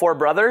 All 4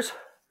 brothers?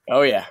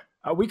 Oh, yeah.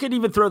 We could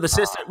even throw the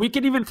sister. We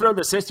could even throw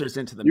the sisters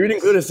into the mix. You can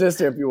include a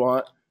sister if you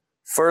want.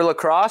 For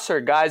lacrosse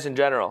or guys in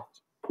general?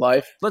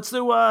 Life. Let's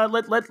do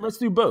let's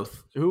do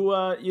both. Who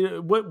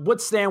what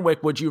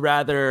Stanwyck would you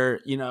rather,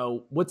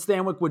 what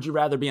Stanwyck would you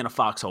rather be in a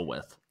foxhole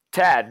with?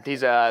 Tad.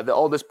 He's the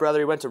oldest brother.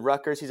 He went to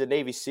Rutgers. He's a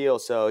Navy SEAL,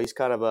 so he's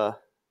kind of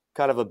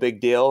a big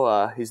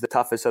deal. He's the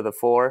toughest of the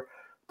 4.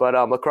 But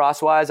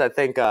lacrosse wise, I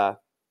think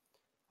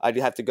I'd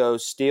have to go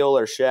Steele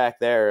or Shaq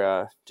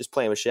there. Just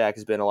playing with Shaq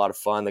has been a lot of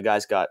fun. The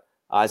guy's got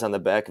eyes on the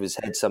back of his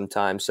head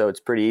sometimes, so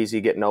it's pretty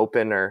easy getting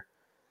open or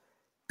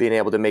being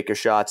able to make your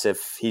shots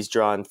if he's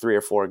drawing 3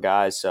 or 4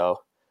 guys.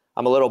 So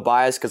I'm a little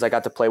biased because I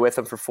got to play with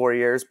him for 4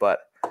 years,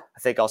 but I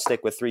think I'll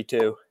stick with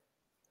 3-2.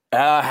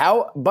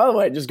 By the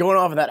way, just going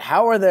off of that,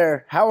 how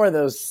are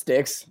those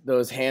sticks,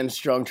 those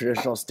hand-strung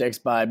traditional sticks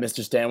by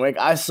Mr. Stanwyck?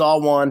 I saw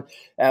one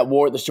at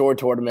War at the Shore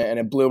tournament, and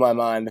it blew my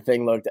mind. The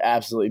thing looked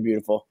absolutely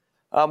beautiful.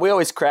 We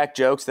always crack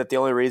jokes that the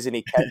only reason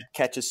he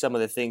catches some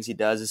of the things he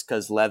does is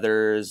because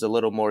leather is a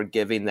little more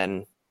giving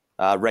than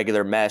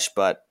regular mesh,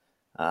 but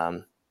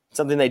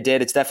something they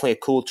did. It's definitely a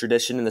cool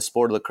tradition in the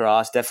sport of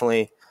lacrosse.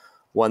 Definitely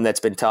one that's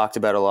been talked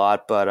about a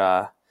lot,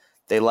 but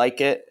they like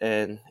it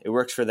and it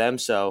works for them.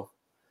 So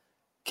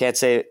can't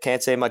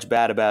say much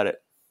bad about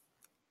it.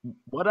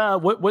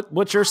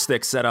 What's your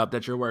stick setup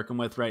that you're working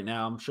with right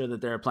now? I'm sure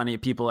that there are plenty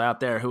of people out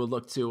there who would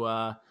look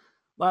to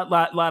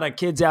lot of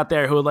kids out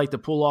there who would like to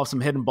pull off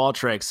some hidden ball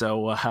tricks.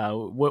 So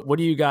what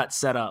do you got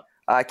set up?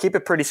 I keep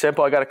it pretty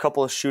simple. I got a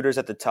couple of shooters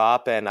at the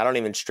top, and I don't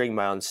even string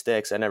my own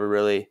sticks. I never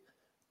really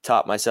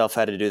taught myself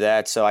how to do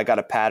that. So I got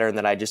a pattern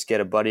that I just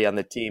get a buddy on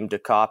the team to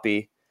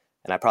copy,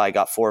 and I probably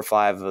got 4 or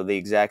 5 of the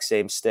exact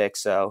same stick.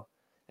 So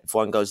if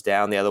one goes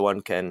down, the other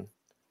one can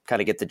kind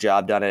of get the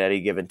job done at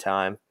any given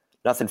time.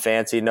 Nothing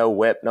fancy, no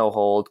whip, no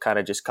hold, kind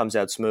of just comes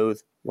out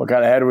smooth. What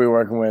kind of head are we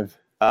working with?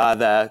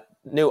 The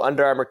new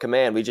Under Armour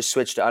Command. We just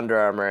switched to Under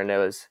Armour, and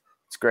it's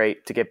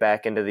great to get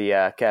back into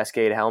the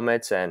Cascade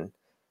helmets and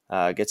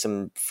get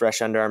some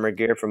fresh Under Armour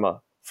gear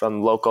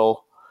from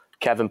local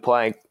Kevin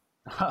Plank.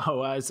 Oh,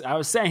 I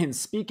was saying,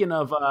 speaking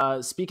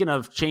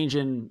of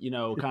changing,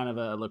 kind of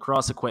a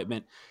lacrosse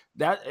equipment,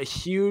 that a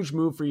huge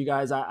move for you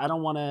guys. I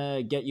don't want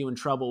to get you in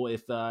trouble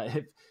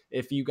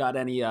if you got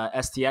any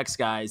STX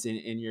guys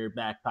in your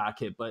back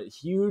pocket, but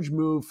huge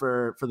move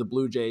for the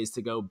Blue Jays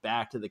to go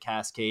back to the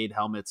Cascade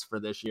helmets for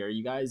this year.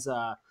 You guys,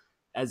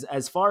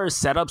 as far as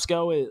setups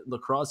go,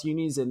 lacrosse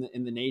unis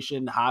in the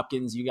nation,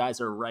 Hopkins, you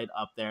guys are right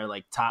up there,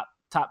 like top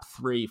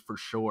 3 for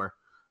sure.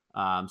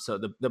 So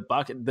the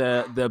bucket,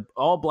 the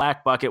all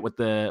black bucket with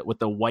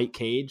the white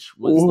cage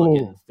was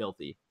looking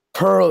filthy.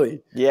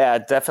 Pearly. Yeah,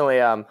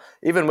 definitely.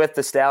 Even with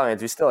the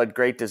Stallions, we still had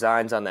great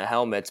designs on the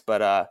helmets,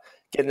 but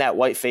getting that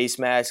white face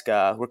mask,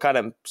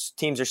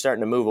 teams are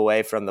starting to move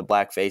away from the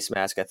black face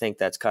mask. I think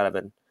that's kind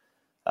of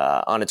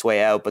on its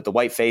way out. But the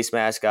white face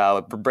mask,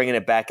 we're bringing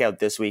it back out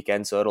this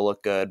weekend, so it'll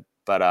look good.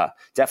 But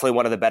definitely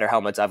one of the better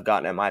helmets I've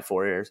gotten in my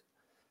 4 years.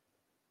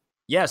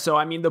 Yeah, so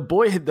I mean the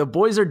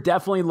boys are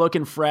definitely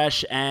looking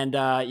fresh, and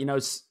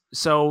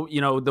so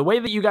the way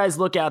that you guys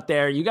look out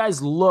there, you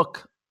guys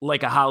look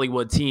like a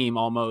Hollywood team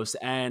almost.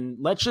 And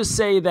let's just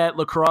say that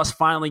lacrosse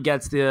finally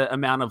gets the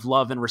amount of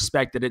love and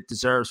respect that it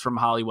deserves from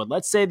Hollywood.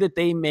 Let's say that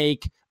they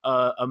make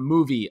a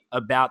movie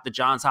about the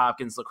Johns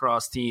Hopkins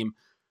lacrosse team.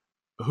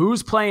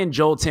 Who's playing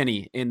Joel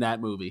Tinney in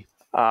that movie?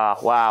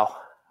 Wow.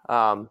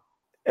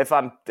 If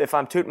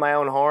I'm tooting my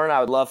own horn, I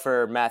would love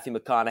for Matthew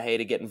McConaughey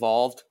to get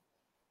involved.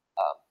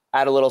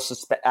 Add a little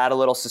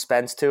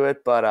suspense to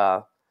it,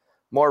 but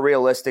more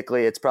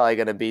realistically, it's probably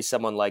going to be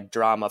someone like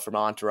Drama from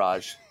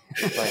Entourage.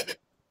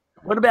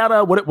 What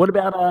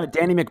about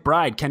Danny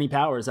McBride, Kenny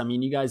Powers? I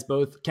mean, you guys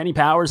both. Kenny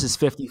Powers is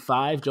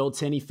 55, Joel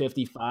Tinney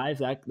 55.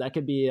 That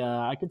could be.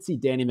 I could see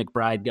Danny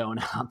McBride going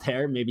out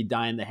there, maybe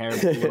dyeing the hair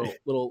a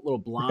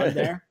little blonde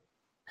there.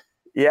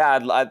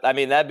 Yeah, I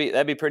mean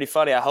that'd be pretty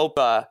funny. I hope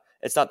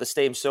it's not the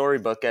same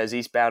storybook as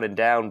Eastbound and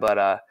Down,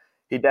 but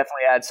he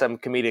definitely adds some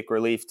comedic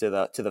relief to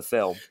the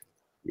film.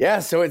 Yeah,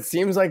 so it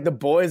seems like the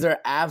boys are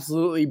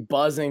absolutely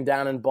buzzing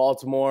down in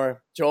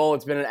Baltimore. Joel,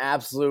 it's been an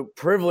absolute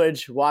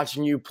privilege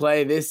watching you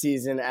play this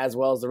season as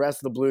well as the rest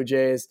of the Blue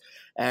Jays.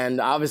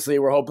 And obviously,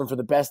 we're hoping for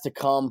the best to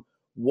come.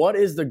 What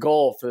is the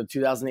goal for the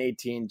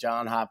 2018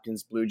 Johns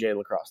Hopkins Blue Jay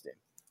lacrosse team?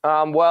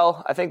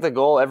 Well, I think the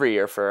goal every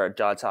year for our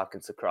Johns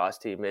Hopkins lacrosse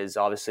team is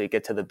obviously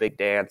get to the big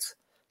dance.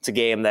 It's a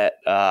game that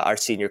our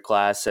senior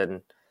class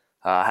and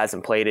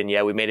hasn't played in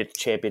yet. We made it to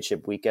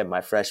championship weekend my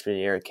freshman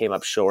year and came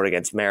up short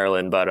against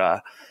Maryland. But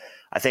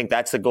I think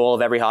that's the goal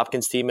of every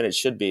Hopkins team, and it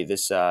should be.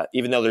 This,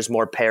 even though there's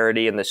more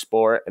parity in the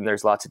sport and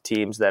there's lots of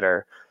teams that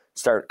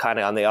start kind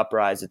of on the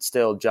uprise, it's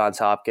still Johns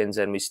Hopkins,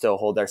 and we still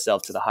hold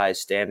ourselves to the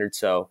highest standard.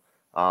 So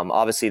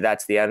obviously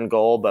that's the end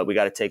goal, but we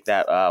got to take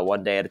that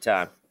one day at a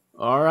time.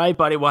 All right,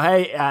 buddy. Well,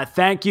 hey,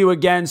 thank you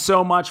again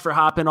so much for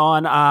hopping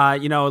on.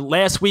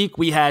 Last week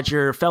we had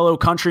your fellow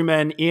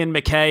countryman Ian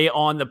McKay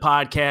on the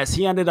podcast.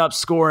 He ended up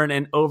scoring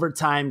an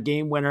overtime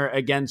game winner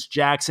against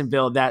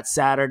Jacksonville that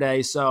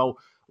Saturday. So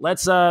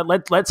let's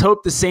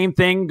hope the same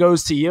thing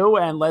goes to you,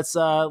 and let's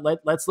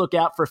look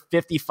out for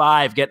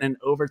 55 getting an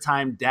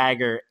overtime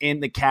dagger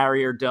in the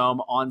Carrier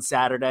Dome on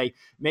Saturday.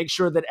 Make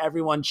sure that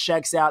everyone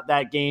checks out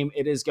that game.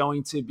 It is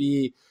going to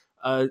be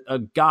a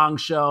gong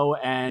show,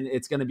 and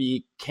it's going to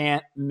be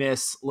can't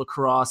miss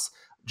lacrosse.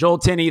 Joel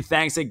Tinney,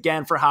 thanks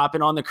again for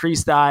hopping on the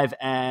Crease Dive,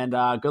 and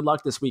good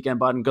luck this weekend,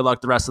 bud, and good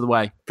luck the rest of the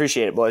way.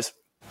 Appreciate it, boys.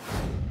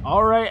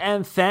 All right,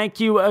 and thank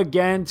you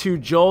again to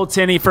Joel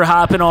Tinney for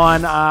hopping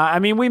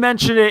on. We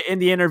mentioned it in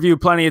the interview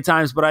plenty of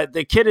times, but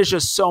the kid is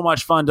just so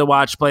much fun to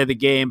watch play the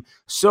game,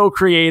 so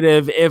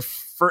creative. If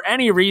for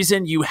any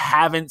reason you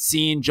haven't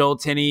seen Joel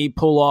Tinney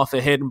pull off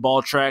a hidden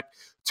ball trick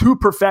to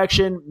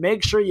perfection,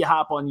 make sure you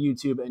hop on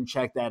YouTube and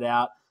check that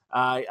out.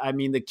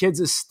 The kid's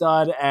a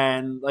stud,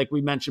 and like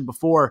we mentioned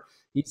before,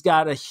 he's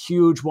got a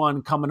huge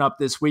one coming up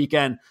this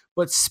weekend.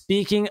 But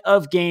speaking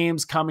of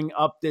games coming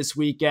up this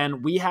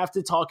weekend, we have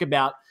to talk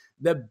about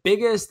the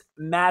biggest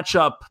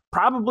matchup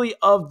probably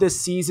of the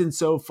season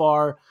so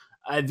far.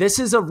 This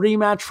is a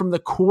rematch from the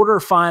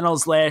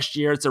quarterfinals last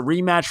year. It's a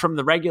rematch from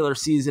the regular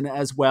season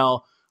as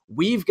well.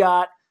 We've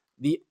got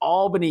the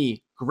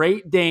Albany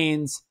Great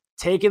Danes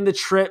taking the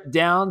trip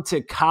down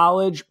to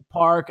College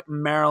Park,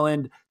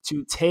 Maryland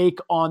to take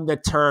on the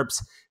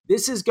Terps.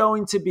 This is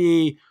going to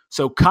be,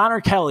 so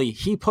Connor Kelly,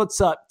 he puts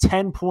up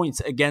 10 points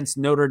against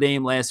Notre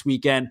Dame last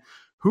weekend.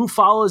 Who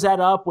follows that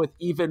up with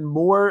even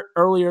more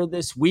earlier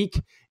this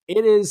week?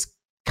 It is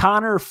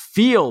Connor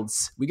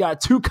Fields. We got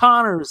two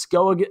Connors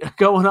going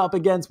up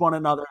against one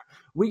another.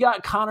 We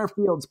got Connor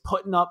Fields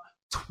putting up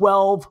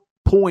 12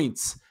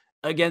 points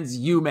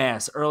against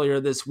UMass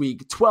earlier this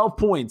week. 12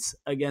 points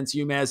against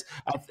UMass.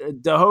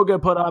 DeHoga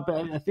put up,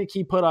 I think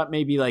he put up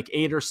maybe like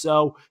 8 or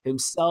so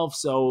himself.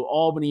 So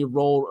Albany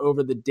rolled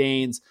over the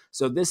Danes.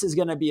 So this is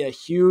going to be a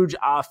huge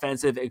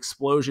offensive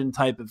explosion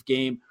type of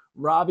game.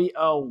 Robbie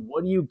O,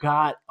 what do you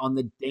got on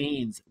the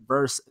Danes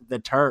versus the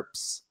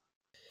Terps?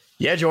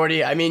 Yeah, Jordy.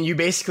 You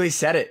basically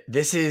said it.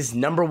 This is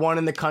number 1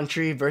 in the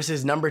country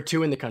versus number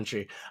 2 in the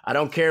country. I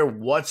don't care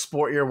what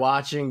sport you're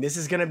watching. This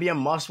is going to be a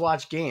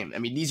must-watch game.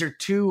 These are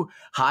two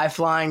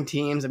high-flying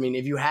teams.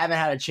 If you haven't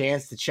had a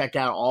chance to check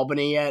out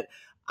Albany yet,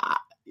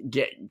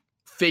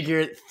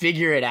 figure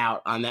it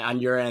out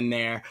on your end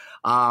there.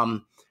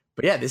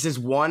 But yeah, this is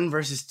 1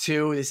 versus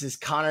 2. This is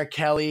Connor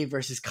Kelly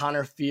versus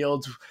Connor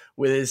Fields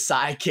with his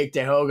sidekick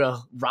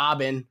DeHoga,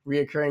 Robin,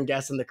 reoccurring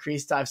guest on the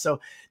Crease Dive. So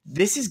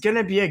this is going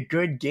to be a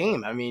good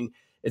game.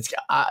 It's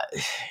I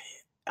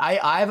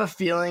have a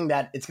feeling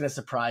that it's going to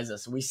surprise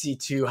us. We see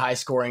two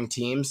high-scoring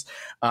teams.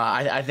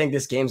 I think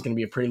this game is going to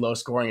be a pretty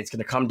low-scoring. It's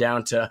going to come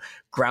down to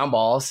ground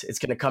balls. It's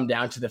going to come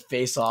down to the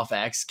face-off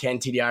X. Can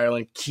TD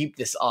Ireland keep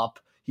this up?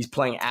 He's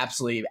playing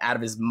absolutely out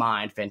of his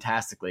mind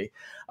fantastically.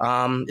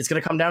 It's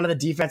going to come down to the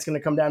defense. It's going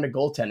to come down to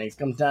goaltending. It's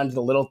going to come down to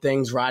the little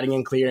things, riding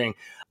and clearing.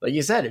 Like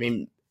you said,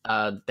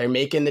 they're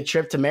making the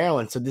trip to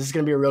Maryland. So this is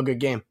going to be a real good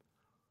game.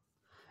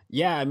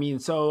 Yeah, I mean,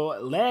 so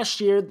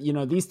last year,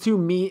 these two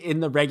meet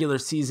in the regular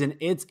season.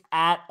 It's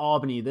at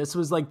Albany. This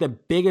was like the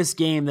biggest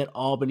game that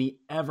Albany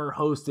ever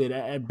hosted,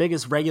 a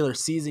biggest regular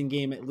season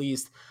game at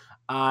least.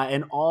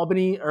 And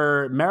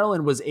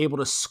Maryland was able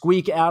to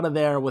squeak out of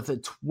there with a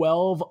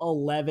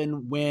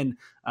 12-11 win.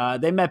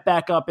 They met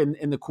back up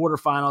in the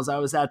quarterfinals. I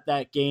was at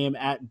that game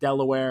at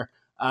Delaware.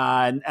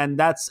 And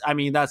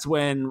that's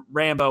when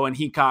Rambo and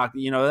Heacock,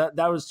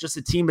 that was just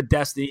a team of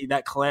destiny.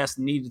 That class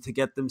needed to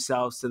get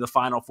themselves to the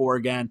Final Four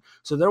again.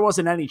 So there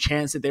wasn't any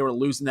chance that they were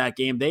losing that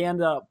game. They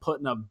ended up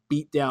putting a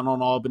beat down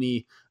on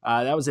Albany.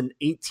 That was an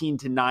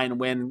 18-9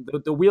 win.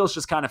 The wheels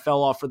just kind of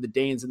fell off for the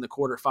Danes in the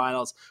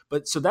quarterfinals.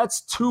 But so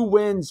that's 2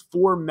 wins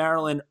for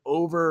Maryland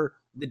over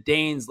the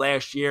Danes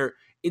last year.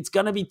 It's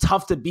going to be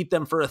tough to beat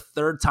them for a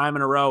third time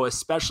in a row,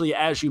 especially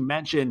as you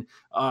mentioned,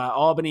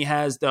 Albany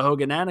has the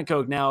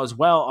Hogananacoke now as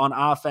well on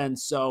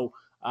offense. So,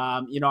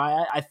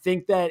 I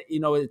think that,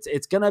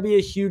 it's going to be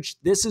a huge,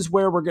 this is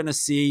where we're going to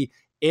see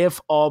if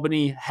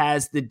Albany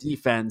has the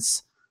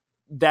defense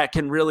that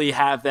can really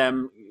have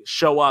them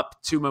show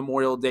up to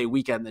Memorial Day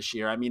weekend this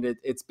year. I mean,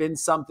 it's been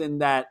something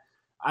that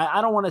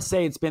I don't want to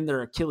say it's been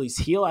their Achilles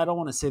heel. I don't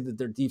want to say that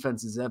their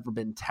defense has ever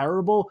been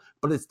terrible,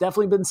 but it's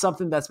definitely been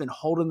something that's been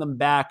holding them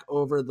back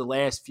over the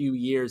last few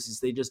years is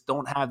they just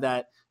don't have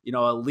that,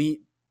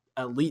 elite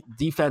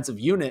defensive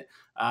unit.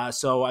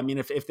 So, I mean,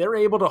 if they're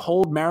able to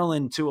hold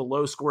Maryland to a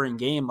low scoring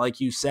game, like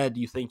you said,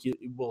 you think you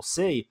will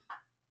see,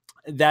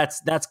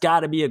 that's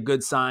got to be a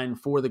good sign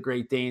for the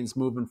Great Danes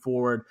moving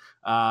forward.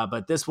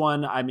 But this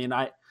one, I mean,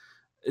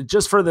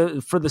 just for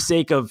the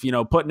sake of,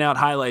 putting out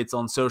highlights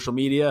on social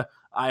media,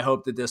 I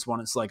hope that this one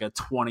is like a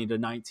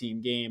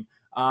 20-19 game.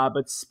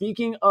 But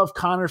speaking of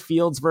Connor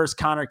Fields versus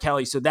Connor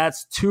Kelly, so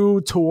that's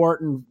 2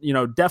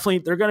 Tewaaraton, definitely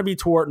they're going to be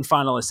Tewaaraton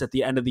finalists at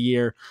the end of the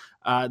year.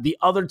 The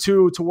other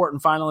 2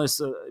 Tewaaraton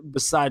finalists,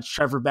 besides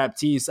Trevor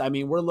Baptiste, I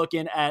mean, we're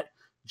looking at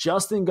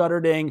Justin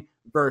Gutterding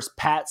versus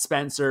Pat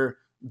Spencer,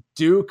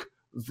 Duke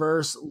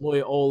versus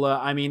Loyola.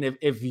 I mean,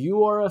 if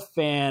you are a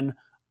fan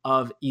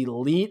of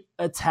elite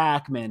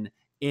attackmen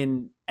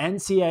in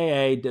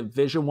NCAA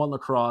Division I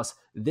lacrosse,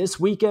 this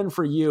weekend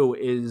for you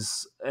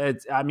it's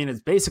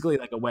basically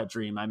like a wet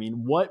dream. I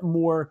mean, what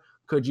more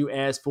could you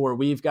ask for?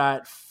 We've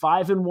got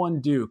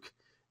 5-1 Duke.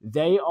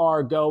 They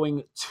are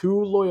going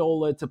to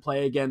Loyola to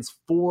play against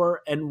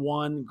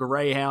 4-1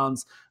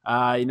 Greyhounds.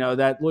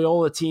 That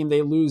Loyola team,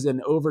 they lose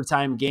an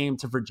overtime game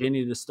to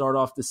Virginia to start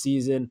off the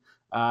season.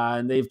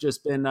 And they've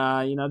just been,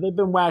 they've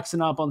been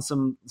waxing up on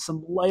some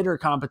lighter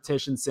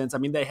competition since. I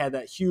mean, they had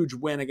that huge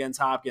win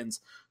against Hopkins.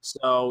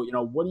 So,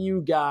 what do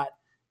you got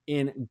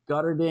in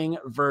Gutterding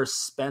versus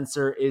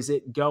Spencer? Is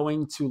it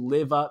going to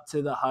live up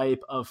to the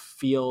hype of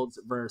Fields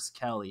versus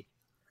Kelly?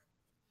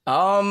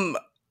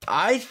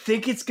 I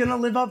think it's going to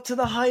live up to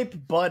the hype,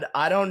 but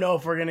I don't know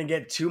if we're going to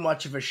get too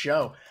much of a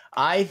show.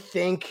 I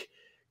think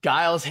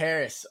Giles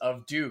Harris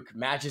of Duke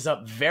matches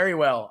up very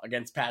well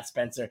against Pat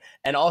Spencer.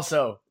 And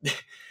also,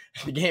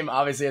 the game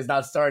obviously has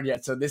not started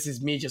yet, so this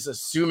is me just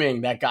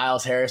assuming that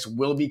Giles Harris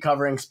will be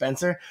covering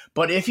Spencer.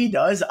 But if he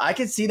does, I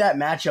could see that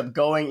matchup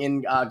going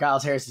in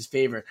Giles Harris's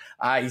favor.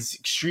 He's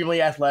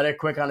extremely athletic,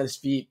 quick on his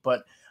feet.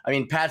 But, I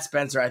mean, Pat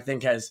Spencer, I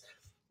think, has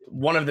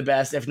one of the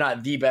best, if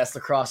not the best,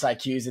 lacrosse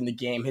IQs in the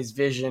game. His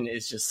vision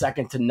is just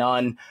second to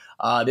none.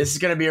 This is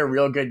going to be a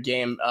real good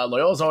game.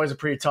 Loyola is always a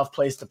pretty tough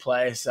place to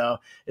play, so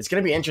it's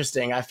going to be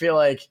interesting. I feel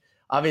like,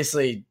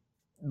 obviously,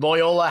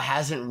 Loyola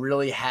hasn't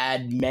really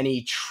had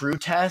many true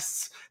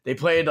tests. They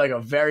played like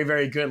a very,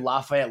 very good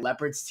Lafayette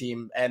Leopards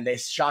team, and they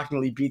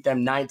shockingly beat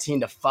them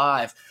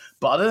 19-5.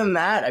 But other than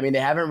that, I mean,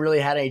 they haven't really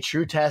had any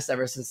true tests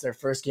ever since their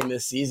first game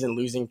this season,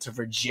 losing to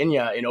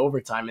Virginia in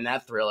overtime in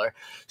that thriller.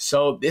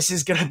 So this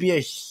is going to be a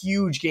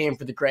huge game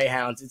for the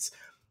Greyhounds.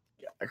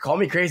 Call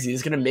me crazy.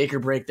 It's going to make or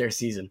break their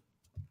season.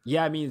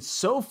 Yeah, I mean,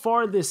 so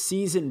far this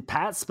season,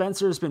 Pat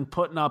Spencer's been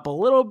putting up a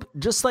little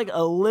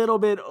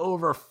bit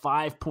over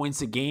 5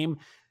 points a game.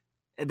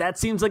 That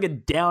seems like a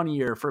down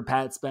year for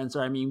Pat Spencer.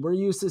 I mean, we're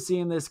used to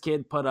seeing this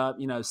kid put up,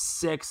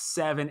 6,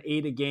 7,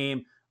 8 a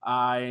game.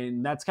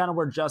 And that's kind of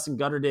where Justin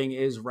Gutterding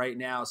is right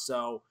now.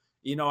 So,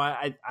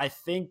 I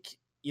think,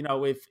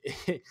 if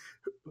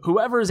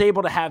whoever is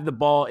able to have the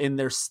ball in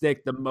their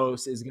stick the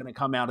most is going to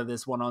come out of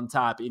this one on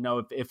top.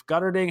 If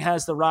Gutterding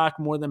has the rock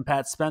more than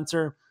Pat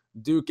Spencer,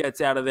 Duke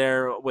gets out of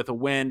there with a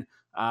win.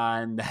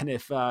 And then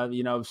if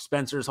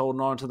Spencer's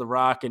holding on to the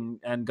rock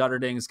and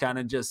Gutterding's kind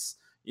of just,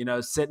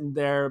 sitting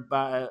there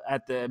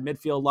at the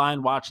midfield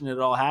line watching it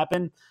all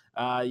happen,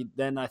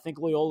 then I think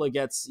Loyola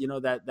gets,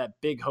 that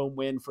big home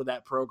win for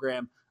that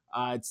program.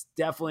 It's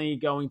definitely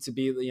going to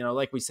be,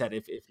 like we said,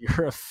 if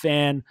you're a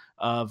fan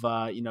of,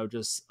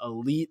 just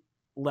elite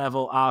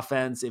level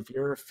offense, if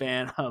you're a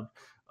fan of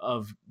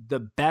the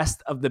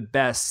best,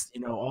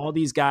 all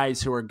these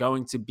guys who are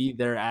going to be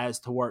there as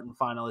Tewaaraton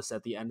finalists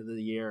at the end of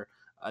the year,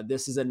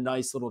 this is a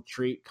nice little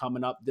treat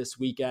coming up this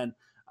weekend.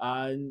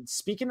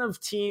 Speaking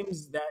of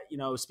teams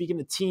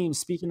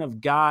speaking of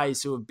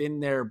guys who have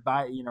been there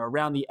by,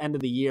 around the end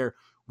of the year,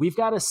 we've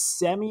got a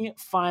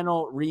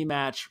semifinal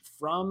rematch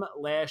from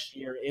last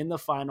year in the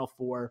Final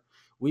Four.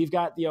 We've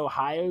got the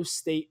Ohio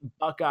State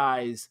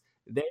Buckeyes.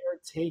 They are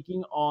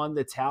taking on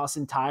the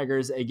Towson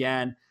Tigers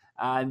again.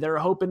 They're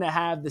hoping to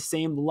have the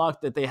same luck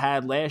that they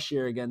had last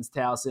year against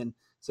Towson.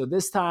 So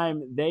this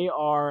time they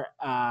are,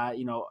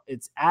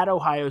 it's at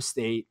Ohio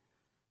State.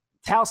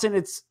 Towson,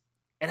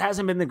 it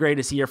hasn't been the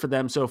greatest year for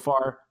them so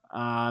far.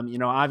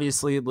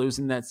 Obviously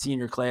losing that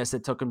senior class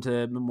that took them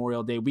to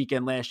Memorial Day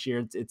weekend last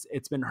year,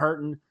 it's been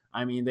hurting.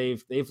 I mean,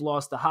 they've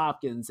lost to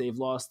Hopkins, they've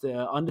lost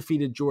to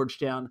undefeated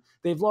Georgetown,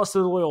 they've lost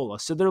to Loyola.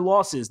 So their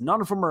losses, none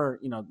of them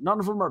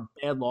are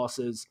bad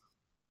losses.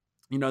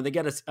 They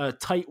get a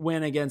tight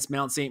win against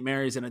Mount St.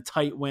 Mary's and a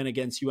tight win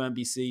against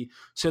UMBC.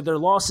 So their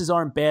losses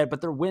aren't bad,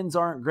 but their wins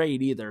aren't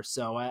great either.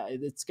 So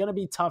it's going to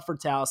be tough for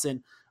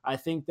Towson. I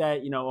think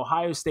that,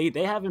 Ohio State,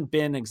 they haven't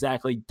been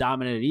exactly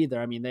dominant either.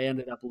 I mean, they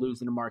ended up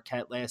losing to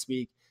Marquette last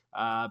week.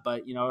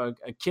 But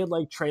a kid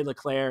like Trey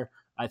LeClaire,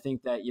 I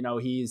think that,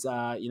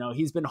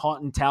 he's been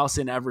haunting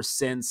Towson ever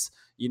since,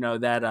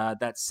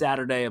 that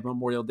Saturday of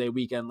Memorial Day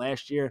weekend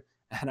last year.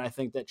 And I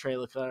think that Trey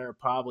LeClaire will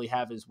probably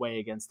have his way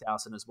against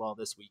Towson as well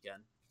this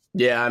weekend.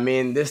 Yeah, I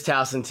mean, this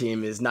Towson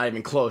team is not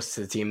even close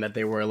to the team that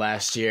they were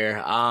last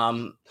year.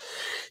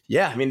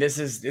 This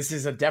is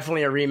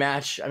definitely a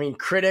rematch. I mean,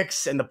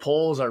 critics and the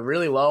polls are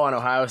really low on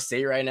Ohio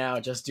State right now,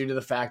 just due to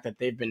the fact that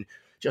they've been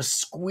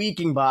just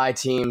squeaking by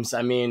teams.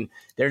 I mean,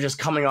 they're just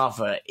coming off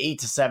a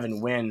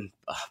 8-7 win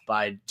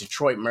by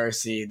Detroit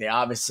Mercy. They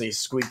obviously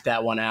squeaked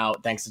that one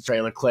out thanks to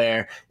Trey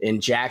LeClaire in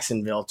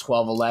Jacksonville,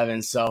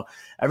 12-11. So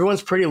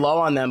everyone's pretty low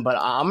on them, but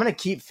I'm going to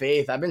keep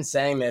faith. I've been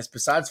saying this.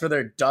 Besides for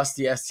their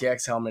dusty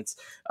STX helmets,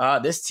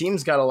 this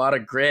team's got a lot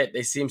of grit.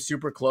 They seem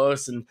super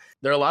close, and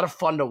they're a lot of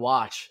fun to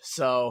watch.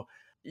 So,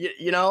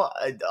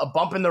 a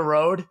bump in the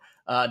road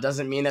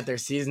doesn't mean that their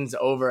season's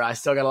over. I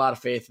still got a lot of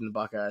faith in the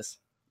Buckeyes.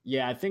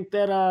 Yeah, I think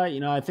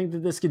that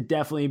this could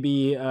definitely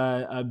be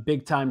a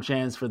big time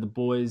chance for the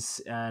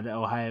boys at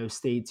Ohio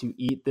State to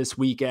eat this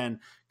weekend.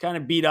 Kind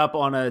of beat up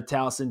on a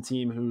Towson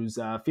team who's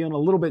feeling a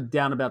little bit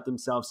down about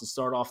themselves to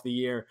start off the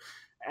year,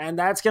 and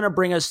that's going to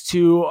bring us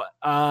to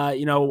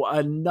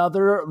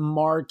another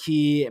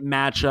marquee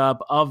matchup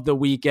of the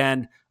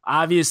weekend.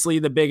 Obviously,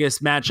 the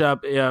biggest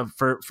matchup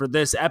for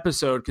this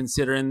episode,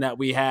 considering that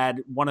we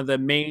had one of the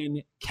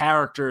main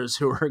characters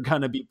who are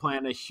going to be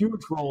playing a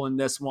huge role in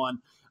this one.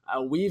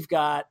 We've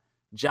got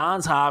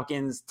Johns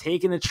Hopkins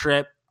taking a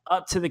trip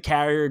up to the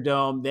Carrier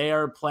Dome. They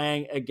are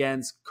playing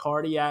against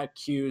Cardiac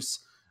Cuse.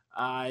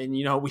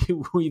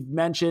 We've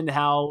mentioned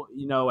how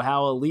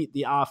elite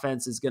the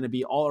offense is going to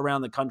be all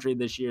around the country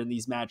this year in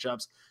these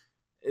matchups.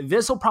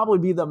 This will probably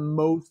be the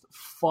most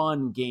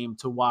fun game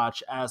to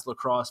watch as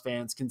lacrosse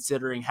fans,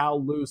 considering how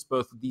loose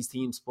both of these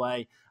teams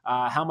play,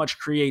 how much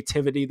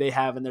creativity they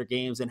have in their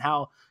games, and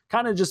how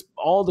kind of just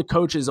all the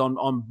coaches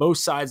on both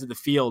sides of the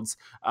fields,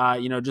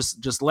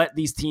 just let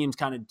these teams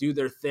kind of do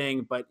their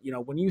thing. But,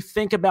 when you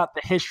think about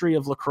the history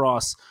of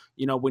lacrosse,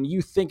 when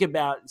you think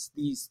about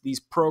these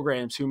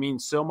programs who mean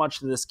so much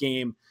to this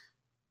game,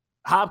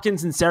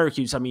 Hopkins and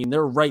Syracuse, I mean,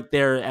 they're right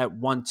there at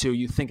 1-2.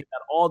 You think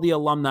about all the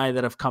alumni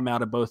that have come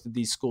out of both of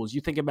these schools.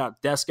 You think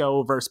about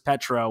Desco versus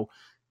Petro.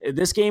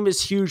 This game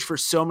is huge for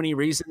so many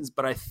reasons,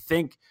 but I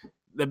think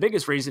the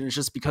biggest reason is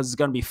just because it's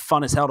going to be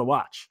fun as hell to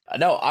watch.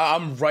 No,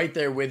 I'm right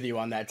there with you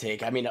on that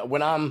take. I mean,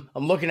 when I'm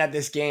looking at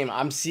this game,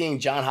 I'm seeing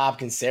John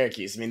Hopkins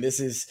Syracuse. I mean, this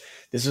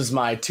was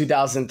my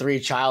 2003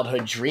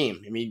 childhood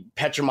dream. I mean,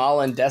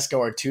 Petramala and Desco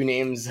are two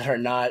names that are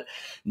not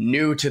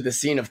new to the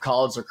scene of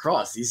college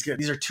lacrosse. These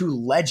are two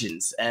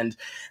legends, and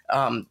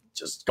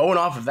just going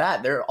off of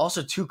that, there are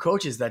also two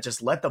coaches that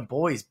just let the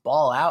boys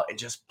ball out and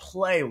just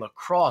play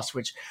lacrosse,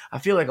 which I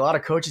feel like a lot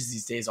of coaches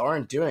these days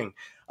aren't doing.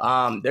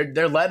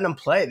 They're letting them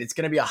play. It's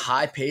going to be a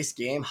high-paced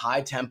game,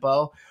 high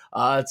tempo.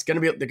 There's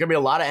going to be a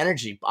lot of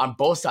energy on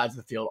both sides of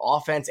the field,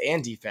 offense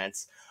and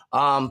defense.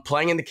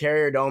 Playing in the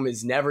Carrier Dome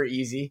is never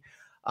easy.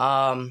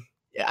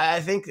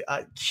 I think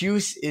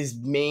Cuse's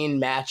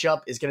main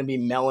matchup is going to be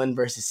Mellon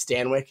versus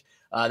Stanwyck.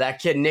 That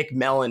kid Nick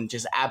Mellon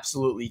just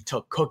absolutely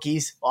took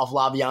cookies off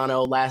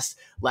Laviano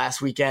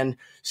last weekend.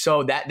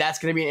 So that's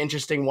going to be an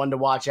interesting one to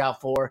watch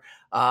out for.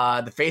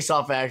 The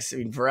face-off X, I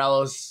mean,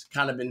 Varello's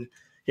kind of been.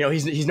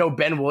 He's no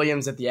Ben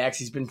Williams at the X.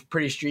 He's been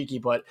pretty streaky,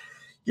 but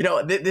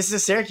this is a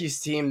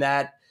Syracuse team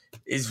that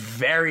is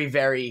very,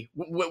 very.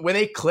 When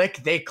they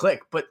click, they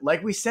click. But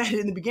like we said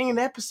in the beginning of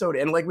the episode,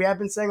 and like we have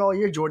been saying all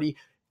year, Jordy,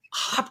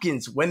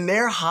 Hopkins, when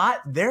they're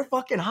hot, they're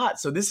fucking hot.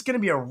 So this is going to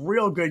be a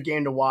real good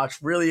game to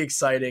watch. Really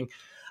exciting.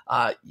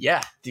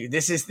 Dude,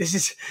 this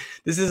is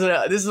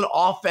an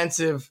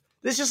offensive.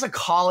 This is just a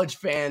college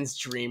fan's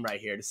dream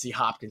right here to see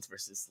Hopkins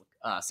versus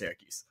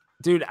Syracuse.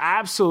 Dude,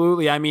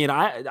 absolutely. I mean,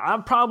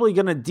 I'm probably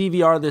going to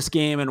DVR this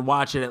game and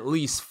watch it at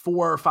least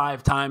 4 or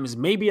 5 times,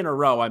 maybe in a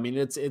row. I mean,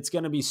 it's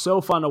going to be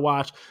so fun to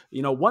watch.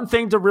 One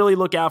thing to really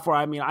look out for,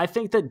 I mean, I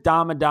think that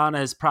Dom Madonna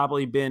has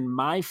probably been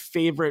my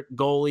favorite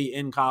goalie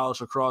in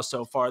college lacrosse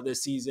so far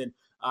this season.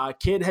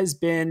 Kid has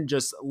been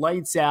just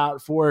lights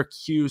out for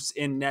Cuse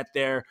in net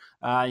there.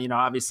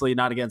 Obviously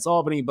not against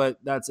Albany, but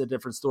that's a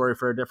different story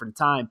for a different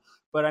time.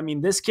 But I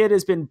mean, this kid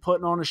has been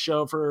putting on a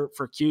show for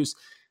Cuse.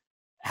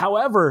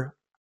 However,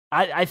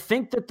 I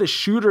think that the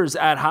shooters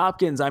at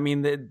Hopkins, I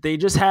mean, they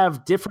just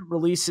have different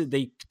releases.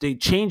 They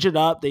change it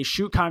up. They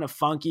shoot kind of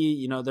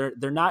funky.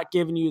 They're not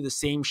giving you the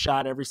same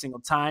shot every single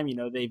time.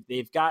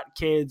 They've got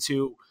kids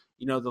who,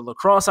 the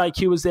lacrosse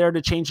IQ is there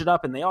to change it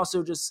up, and they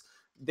also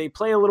they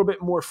play a little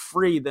bit more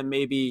free than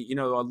maybe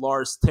a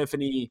Lars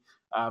Tiffany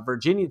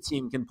Virginia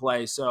team can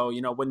play. So,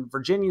 when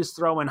Virginia's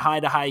throwing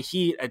high-to-high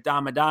heat at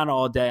Damadana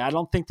all day, I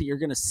don't think that you're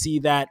going to see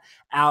that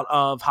out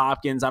of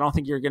Hopkins. I don't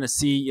think you're going to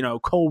see,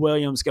 Cole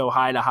Williams go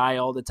high-to-high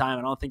all the time.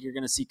 I don't think you're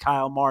going to see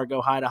Kyle Marr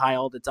go high-to-high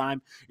all the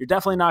time. You're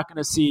definitely not going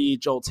to see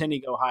Joel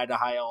Tinney go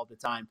high-to-high all the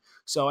time.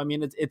 So, I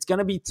mean, it's going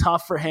to be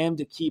tough for him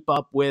to keep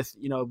up with,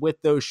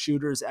 with those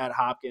shooters at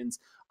Hopkins.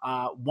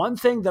 One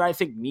thing that I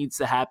think needs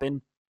to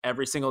happen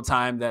every single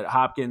time that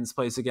Hopkins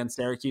plays against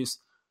Syracuse,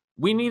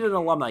 we need an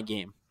alumni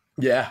game.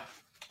 Yeah,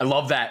 I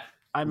love that.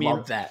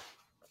 Love that,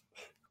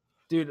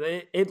 dude.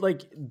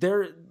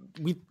 They're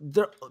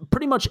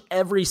pretty much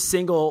every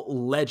single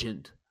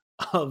legend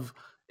of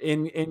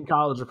in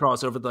college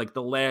lacrosse over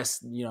the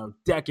last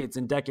decades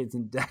and decades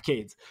and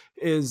decades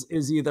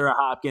is either a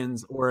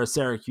Hopkins or a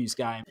Syracuse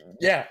guy.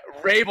 Yeah,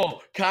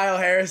 Rabel, Kyle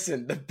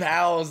Harrison, the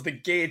Powells, the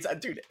Gates,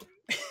 dude,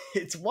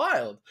 it's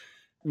wild.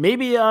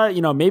 Maybe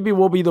maybe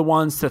we'll be the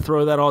ones to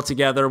throw that all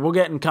together. We'll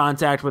get in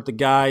contact with the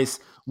guys.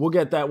 We'll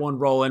get that one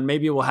rolling.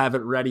 Maybe we'll have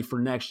it ready for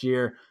next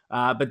year.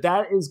 But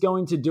that is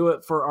going to do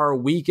it for our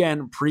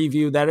weekend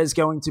preview. That is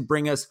going to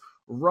bring us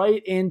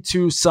right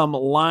into some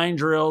line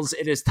drills.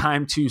 It is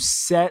time to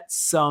set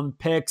some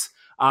picks.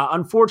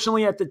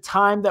 Unfortunately, at the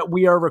time that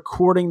we are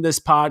recording this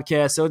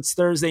podcast, so it's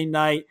Thursday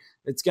night,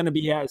 it's going to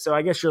be, so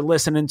I guess you're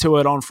listening to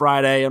it on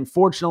Friday.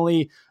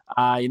 Unfortunately,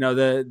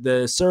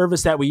 the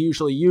service that we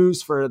usually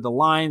use for the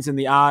lines and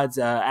the odds,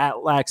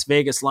 at Lax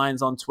Vegas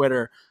Lines on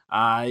Twitter,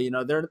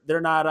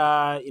 they're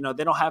not,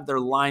 they don't have their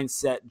line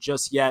set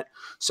just yet.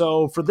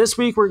 So for this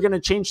week, we're going to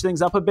change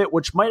things up a bit,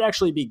 which might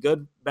actually be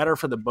better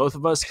for the both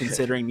of us,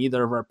 considering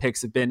neither of our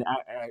picks have been,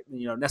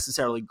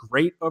 necessarily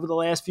great over the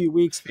last few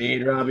weeks.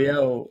 Fade Robbie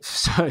O.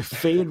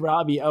 Fade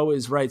Robbie O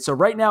is right. So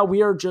right now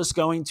we are just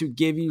going to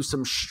give you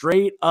some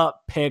straight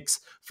up picks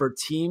for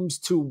teams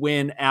to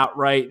win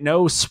outright.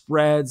 No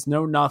spreads,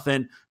 no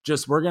nothing.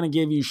 Just we're going to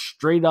give you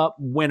straight up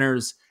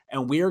winners.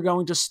 And we are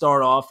going to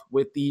start off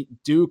with the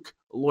Duke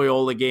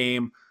Loyola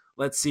game.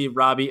 Let's see,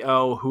 Robbie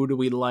O, who do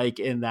we like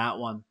in that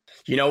one?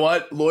 You know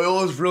what?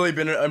 Loyola's really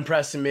been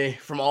impressing me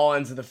from all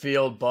ends of the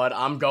field, but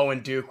I'm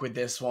going Duke with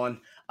this one.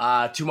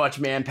 Too much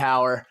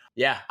manpower.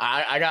 Yeah,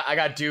 I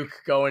got Duke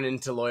going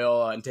into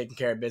Loyola and taking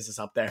care of business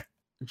up there.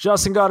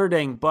 Justin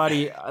Gutterding,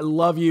 buddy, I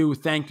love you.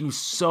 Thank you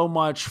so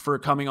much for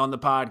coming on the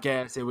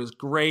podcast. It was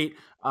great.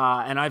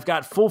 And I've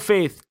got full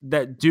faith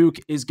that Duke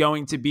is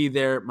going to be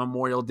there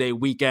Memorial Day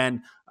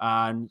weekend.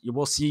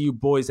 We'll see you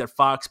boys at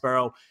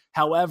Foxborough.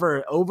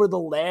 However, over the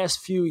last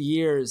few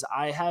years,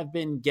 I have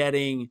been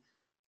getting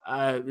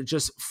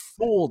just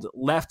fooled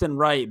left and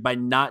right by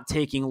not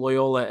taking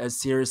Loyola as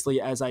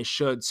seriously as I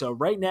should. So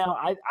right now,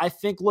 I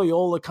think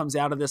Loyola comes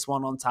out of this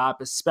one on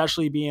top,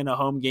 especially being a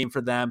home game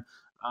for them.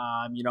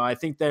 I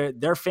think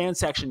their fan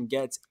section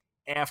gets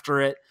after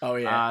it. Oh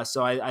yeah.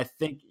 So I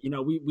think,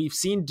 we've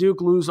seen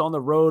Duke lose on the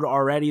road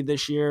already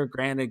this year.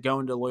 Granted,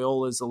 going to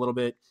Loyola is a little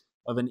bit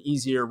of an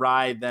easier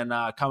ride than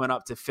coming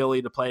up to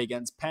Philly to play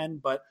against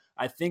Penn, but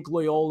I think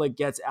Loyola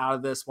gets out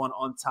of this one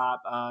on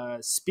top.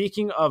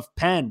 Speaking of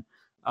Penn,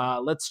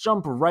 let's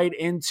jump right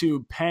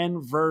into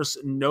Penn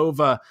versus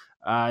Nova.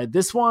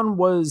 This one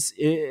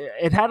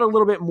it had a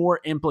little bit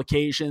more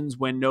implications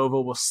when Nova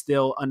was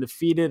still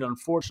undefeated.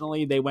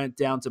 Unfortunately, they went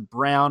down to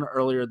Brown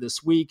earlier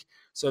this week.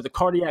 So the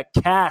Cardiac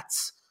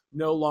Cats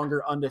no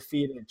longer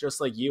undefeated, just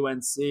like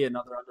UNC,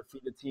 another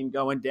undefeated team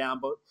going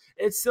down. But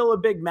it's still a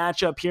big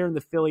matchup here in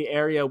the Philly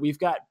area. We've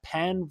got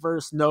Penn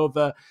versus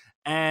Nova.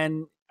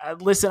 And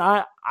listen,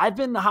 I've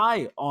been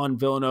high on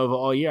Villanova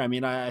all year. I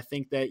mean, I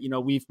think that,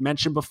 we've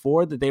mentioned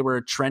before that they were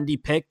a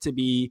trendy pick to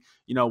be,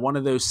 one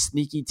of those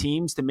sneaky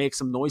teams to make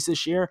some noise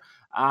this year.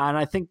 And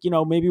I think,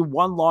 maybe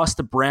one loss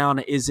to Brown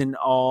isn't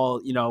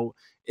all,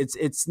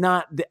 it's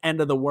not the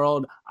end of the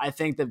world. I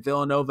think that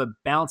Villanova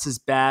bounces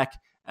back,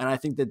 and I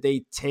think that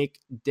they take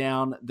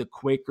down the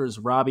Quakers.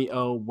 Robbie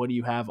O, what do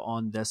you have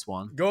on this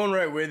one? Going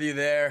right with you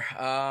there.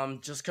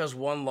 Just because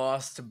one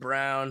loss to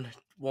Brown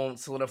won't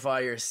solidify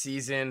your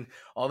season.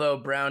 Although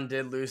Brown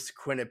did lose to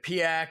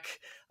Quinnipiac,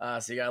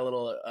 so you got a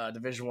little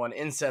Division I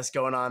incest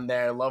going on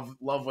there. Love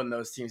when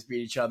those teams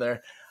beat each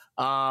other.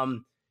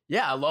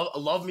 I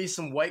love me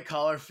some white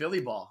collar Philly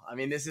ball. I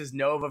mean, this is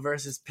Nova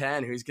versus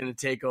Penn. Who's going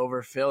to take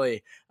over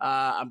Philly?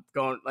 I'm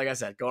going, like I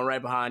said, going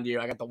right behind you.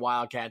 I got the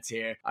Wildcats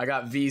here. I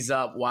got V's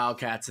up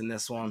Wildcats in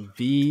this one.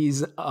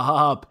 V's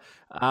up.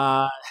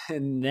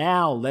 And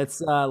now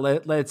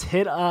let's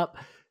hit up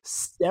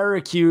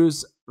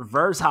Syracuse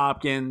versus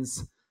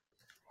Hopkins.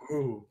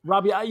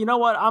 Robbie, you know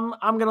what?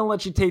 I'm gonna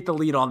let you take the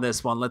lead on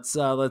this one. Let's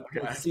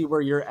see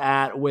where you're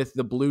at with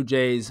the Blue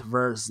Jays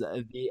versus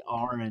the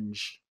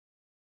Orange.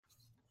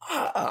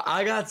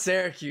 I got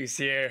Syracuse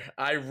here.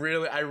 I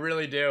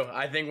really do.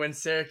 I think when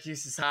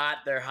Syracuse is hot,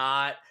 they're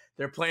hot.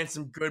 They're playing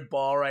some good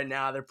ball right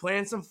now. They're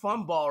playing some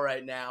fun ball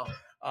right now.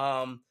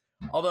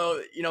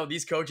 Although,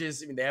 these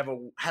coaches, they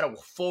had a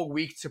full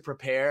week to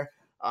prepare.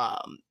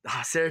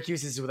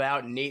 Syracuse is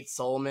without Nate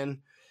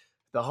Solomon,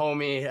 the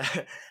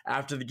homie,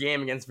 after the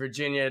game against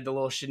Virginia, the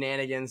little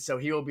shenanigans. So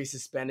he will be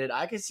suspended.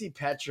 I could see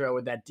Petro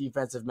with that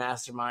defensive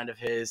mastermind of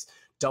his,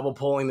 double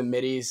pulling the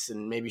middies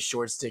and maybe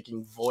short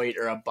sticking Voigt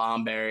or a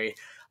Bomberry.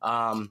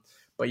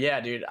 But yeah,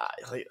 dude,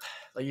 like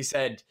you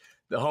said,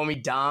 the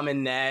homie Dom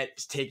in net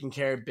is taking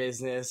care of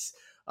business.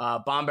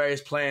 Bomberry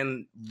is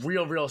playing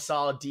real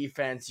solid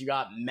defense. You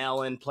got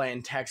Mellon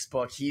playing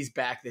textbook. He's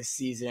back this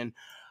season.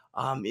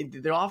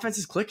 Their offense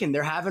is clicking.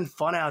 They're having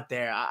fun out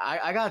there.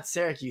 I got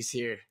Syracuse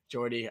here,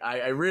 Jordy.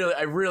 I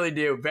really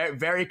do. Very,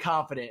 very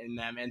confident in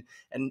them,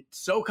 and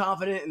so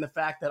confident in the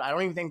fact that I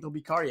don't even think they'll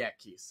be cardiac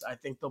Cuse. I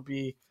think they'll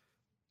be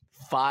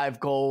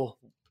 5-goal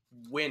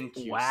win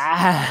Cuse.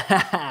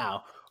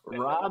 Wow,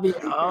 Robbie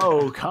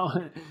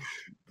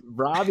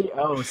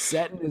O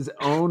setting his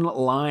own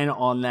line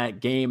on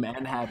that game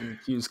and having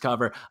Cuse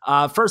cover.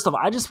 First off,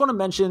 I just want to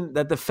mention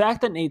that the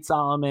fact that Nate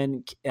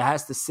Solomon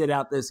has to sit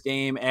out this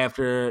game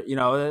after,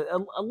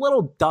 a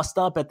little dust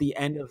up at the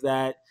end of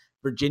that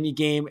Virginia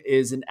game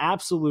is an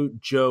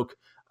absolute joke,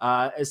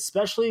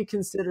 especially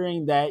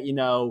considering that,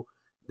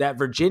 that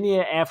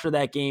Virginia after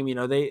that game,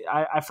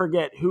 I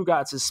forget who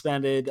got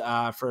suspended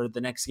for the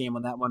next game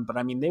on that one, but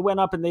they went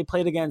up and they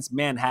played against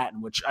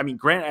Manhattan, which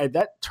granted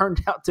that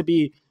turned out to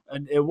be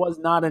it was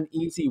not an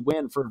easy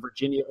win for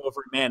Virginia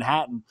over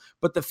Manhattan.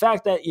 But the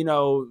fact that,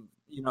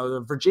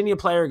 the Virginia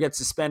player gets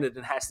suspended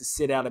and has to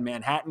sit out a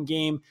Manhattan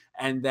game,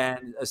 and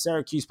then a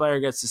Syracuse player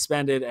gets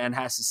suspended and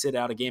has to sit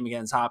out a game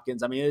against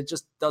Hopkins, it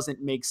just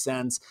doesn't make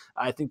sense.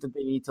 I think that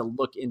they need to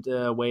look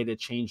into a way to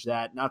change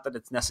that. Not that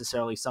it's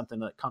necessarily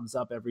something that comes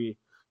up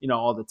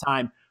all the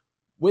time.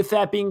 With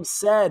that being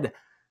said,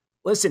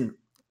 listen,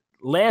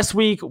 last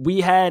week,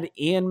 we had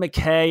Ian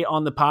McKay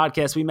on the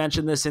podcast. We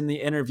mentioned this in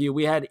the interview.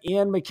 We had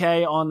Ian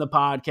McKay on the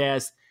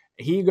podcast.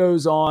 He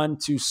goes on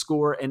to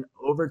score an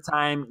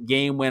overtime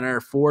game winner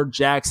for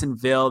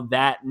Jacksonville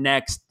that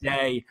next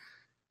day.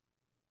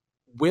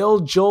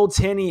 Will Joel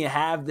Tinney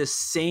have the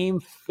same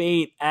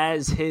fate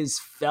as his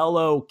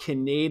fellow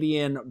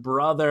Canadian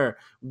brother?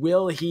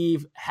 Will he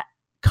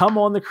come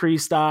on the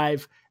crease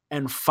dive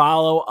and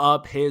follow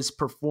up his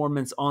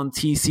performance on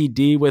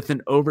TCD with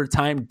an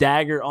overtime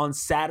dagger on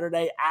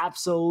Saturday?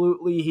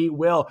 Absolutely he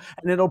will.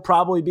 And it'll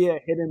probably be a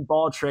hidden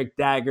ball trick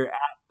dagger at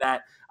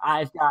that.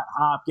 I've got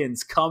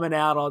Hopkins coming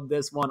out on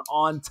this one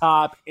on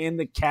top in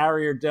the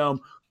Carrier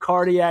Dome.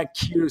 Cardiac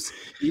Cuse.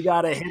 You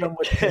got to hit him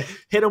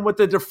with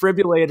the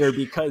defibrillator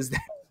because they're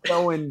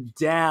going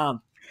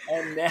down.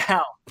 And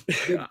now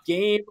the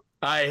game.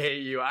 I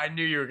hate you. I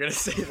knew you were going to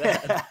say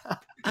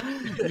that.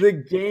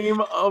 The game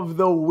of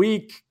the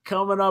week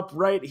coming up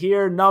right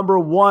here. Number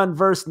 1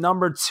 versus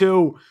number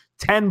 2.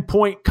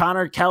 10-point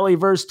Connor Kelly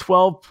versus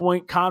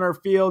 12-point Connor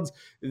Fields.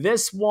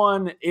 This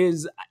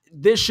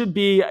should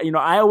be,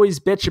 I always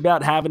bitch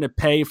about having to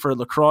pay for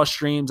lacrosse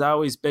streams. I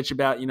always bitch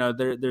about,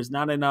 there's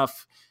not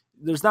enough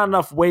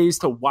ways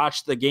to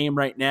watch the game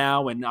right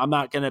now. And I'm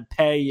not going to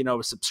pay,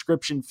 a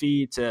subscription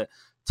fee to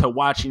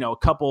watch, a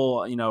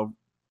couple,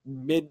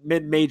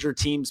 mid-major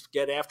teams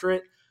get after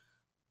it.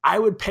 I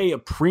would pay a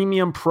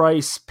premium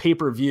price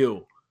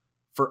pay-per-view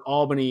for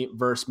Albany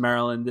versus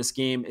Maryland. This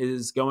game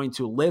is going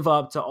to live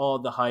up to all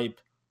the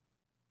hype.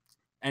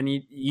 And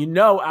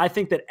I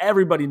think that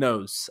everybody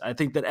knows. I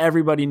think that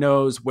everybody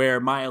knows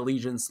where my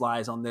allegiance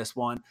lies on this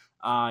one.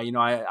 I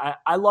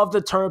love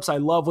the Terps. I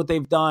love what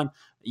they've done.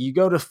 You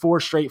go to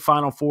 4 straight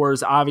Final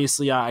Fours.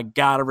 Obviously, I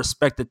gotta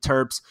respect the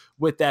Terps.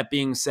 With that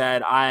being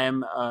said,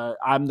 I'm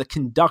the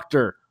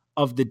conductor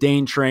of the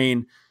Dane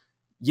train.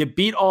 You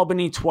beat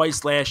Albany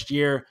twice last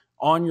year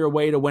on your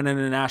way to winning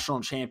a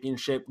national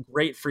championship.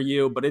 Great for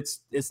you, but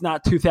it's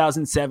not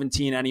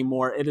 2017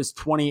 anymore. It is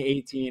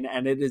 2018,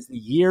 and it is the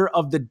year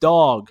of the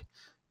dog.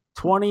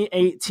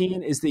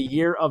 2018 is the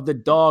year of the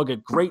dog. A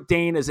Great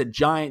Dane is a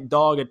giant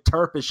dog. A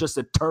Terp is just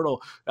a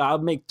turtle. I'll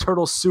make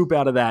turtle soup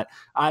out of that.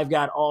 I've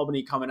got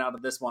Albany coming out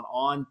of this one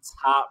on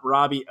top.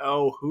 Robbie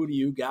O, who do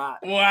you got?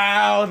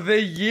 Wow,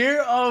 the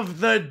year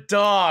of the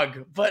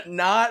dog, but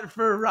not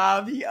for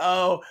Robbie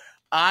O.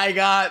 I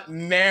got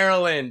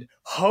Maryland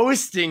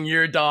hosting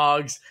your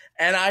dogs,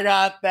 and I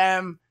got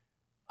them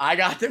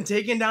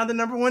taking down the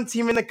number 1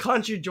 team in the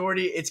country,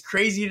 Jordy. It's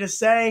crazy to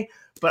say,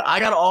 but I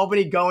got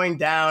Albany going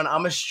down.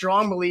 I'm a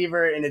strong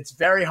believer, and it's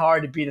very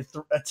hard to beat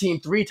a team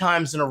 3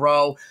 times in a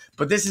row,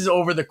 but this is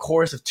over the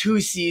course of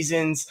 2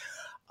 seasons.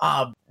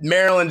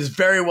 Maryland is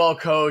very well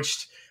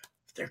coached.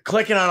 They're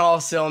clicking on all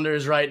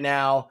cylinders right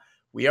now.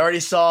 We already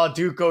saw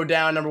Duke go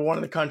down number 1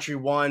 in the country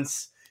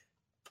once.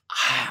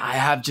 I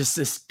have just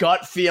this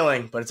gut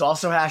feeling, but it's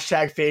also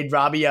hashtag fade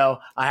Robbie O.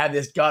 I have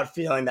this gut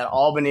feeling that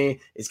Albany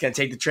is going to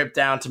take the trip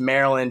down to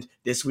Maryland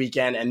this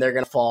weekend, and they're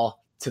going to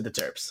fall to the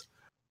Terps.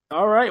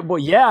 All right. Well,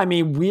 yeah, I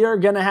mean, we are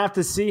going to have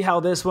to see how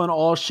this one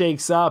all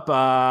shakes up.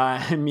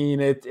 I mean,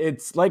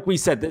 it's like we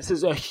said, this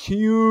is a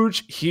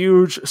huge,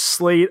 huge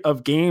slate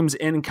of games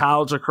in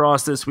college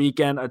lacrosse this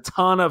weekend, a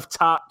ton of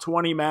top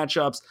 20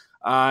 matchups.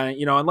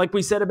 And like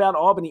we said about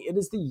Albany, it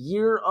is the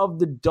year of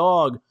the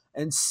dog.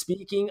 And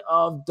speaking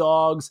of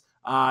dogs,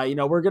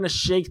 we're going to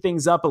shake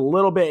things up a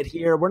little bit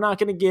here. We're not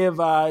going to give,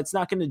 it's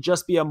not going to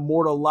just be a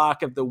mortal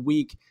lock of the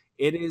week.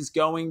 It is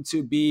going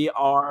to be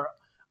our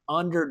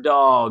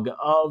underdog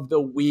of the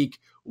week.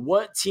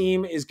 What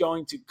team is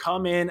going to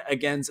come in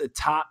against a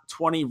top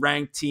 20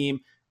 ranked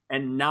team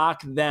and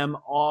knock them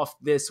off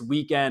this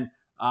weekend?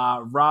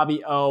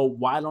 Robbie O,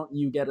 why don't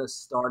you get us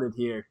started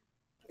here?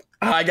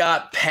 I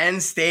got Penn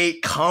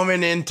State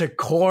coming into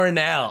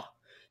Cornell.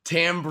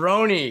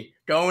 Tambroni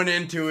going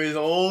into his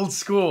old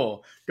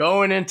school,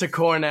 going into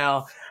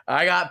Cornell.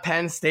 I got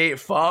Penn State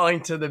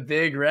falling to the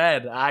Big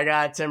Red. I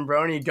got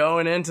Tambroni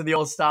going into the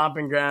old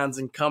stomping grounds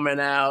and coming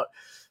out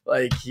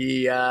like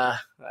they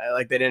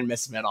didn't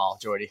miss him at all,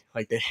 Jordy.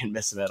 Like they didn't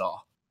miss him at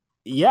all.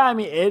 Yeah, I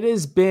mean, it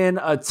has been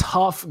a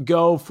tough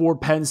go for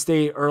Penn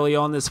State early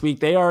on this week.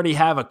 They already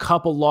have a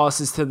couple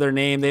losses to their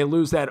name. They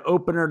lose that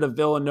opener to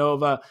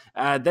Villanova.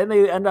 Then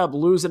they end up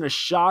losing a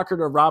shocker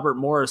to Robert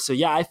Morris. So,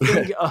 yeah, I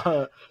think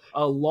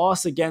a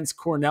loss against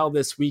Cornell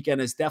this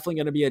weekend is definitely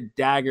going to be a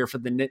dagger for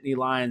the Nittany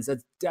Lions.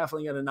 That's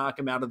definitely going to knock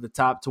them out of the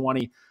top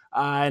 20.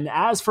 And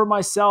as for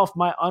myself,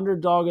 my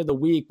underdog of the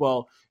week,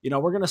 well,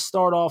 we're going to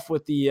start off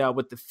with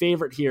the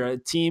favorite here, a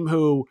team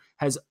who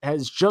has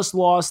just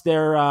lost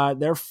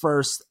their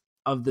first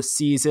of the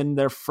season,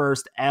 their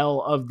first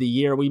L of the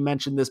year. We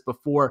mentioned this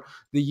before.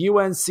 The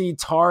UNC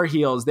Tar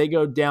Heels, they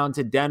go down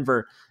to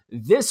Denver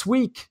this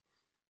week.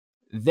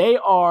 They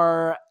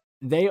are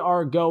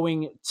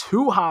going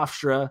to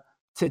Hofstra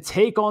to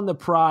take on the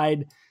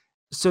Pride.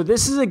 So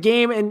this is a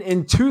game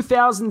in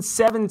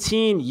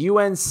 2017,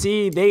 UNC,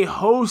 they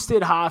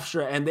hosted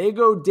Hofstra and they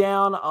go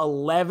down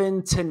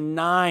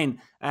 11-9.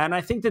 And I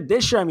think that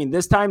this year,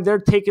 this time they're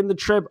taking the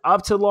trip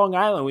up to Long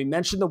Island. We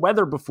mentioned the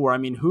weather before.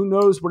 Who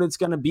knows what it's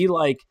going to be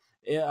like,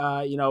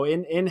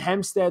 in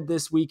Hempstead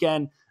this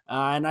weekend.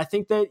 And I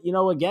think that,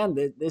 again,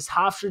 this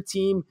Hofstra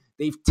team,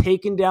 they've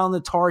taken down the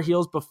Tar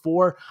Heels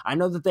before. I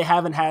know that they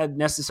haven't had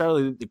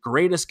necessarily the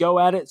greatest go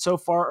at it so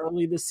far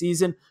early this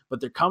season, but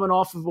they're coming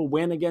off of a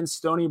win against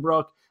Stony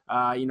Brook.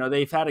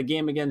 They've had a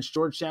game against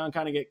Georgetown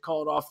kind of get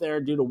called off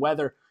there due to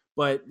weather.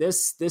 But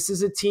this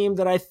is a team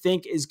that I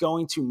think is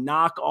going to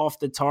knock off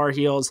the Tar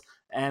Heels.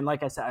 And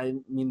like I said,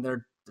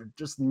 they're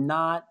just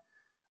not.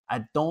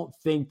 I don't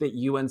think that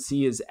UNC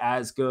is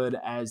as good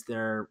as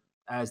their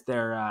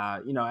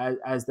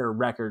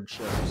record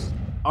shows.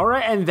 All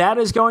right, and that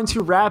is going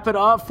to wrap it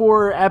up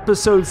for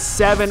episode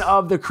 7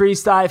 of the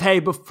Crease Dive. Hey,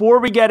 before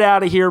we get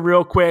out of here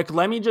real quick,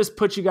 let me just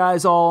put you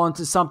guys all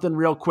onto something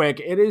real quick.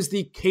 It is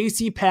the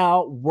Casey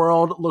Powell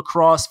World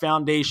Lacrosse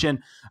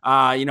Foundation.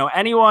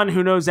 Anyone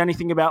who knows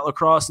anything about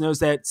lacrosse knows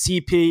that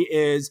CP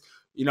is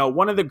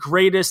one of the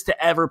greatest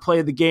to ever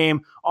play the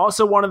game.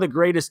 Also one of the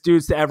greatest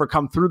dudes to ever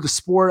come through the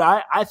sport.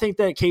 I think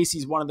that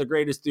Casey's one of the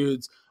greatest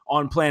dudes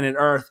on planet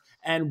Earth.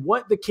 And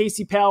what the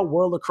Casey Powell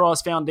World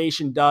Lacrosse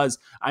Foundation does,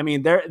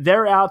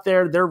 they're out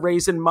there, they're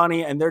raising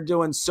money, and they're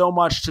doing so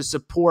much to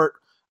support,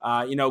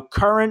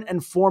 current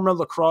and former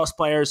lacrosse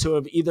players who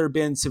have either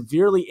been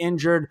severely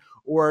injured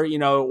or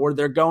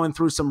they're going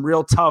through some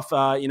real tough,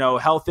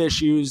 health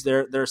issues.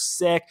 They're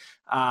sick.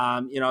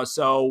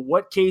 So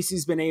what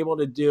Casey's been able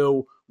to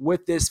do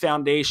with this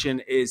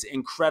foundation is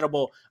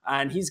incredible.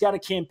 And he's got a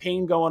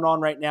campaign going on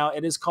right now.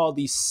 It is called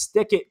the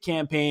Stick It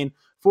campaign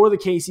for the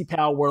Casey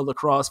Powell World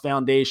Lacrosse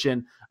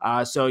Foundation.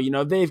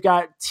 They've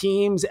got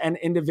teams and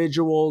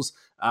individuals,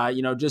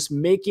 just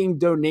making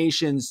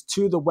donations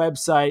to the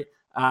website,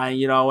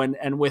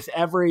 and with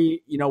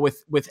every,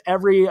 with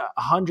every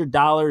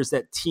 $100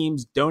 that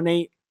teams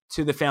donate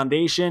to the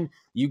foundation,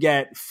 you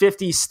get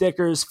 50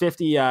 stickers,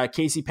 50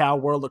 Casey Powell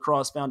World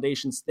Lacrosse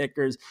Foundation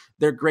stickers.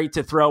 They're great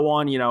to throw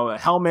on,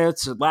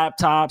 helmets,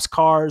 laptops,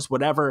 cars,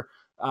 whatever.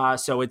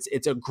 So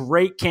it's a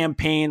great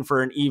campaign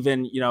for an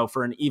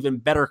even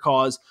better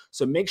cause.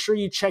 So make sure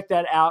you check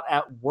that out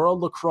at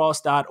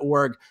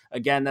worldlacrosse.org.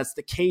 Again, that's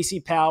the Casey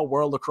Powell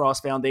World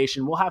Lacrosse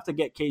Foundation. We'll have to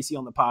get Casey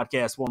on the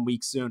podcast one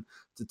week soon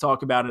to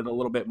talk about it a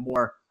little bit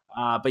more.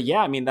 But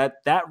yeah,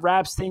 that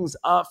wraps things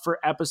up for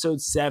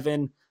episode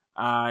 7.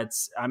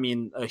 It's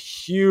a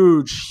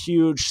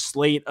huge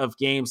slate of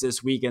games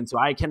this weekend. So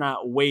I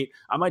cannot wait.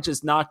 I might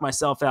just knock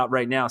myself out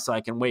right now so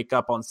I can wake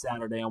up on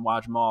Saturday and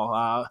watch them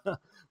all.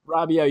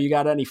 Robbio, you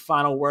got any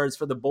final words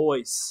for the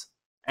boys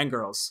and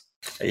girls?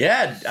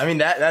 Yeah,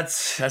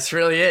 that's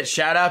really it.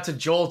 Shout out to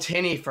Joel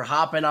Tinney for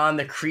hopping on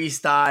the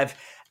Crease Dive.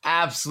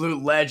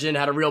 Absolute legend.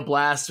 Had a real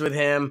blast with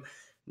him.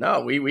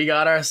 No, we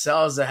got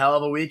ourselves a hell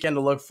of a weekend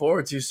to look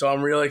forward to, so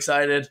I'm real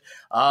excited.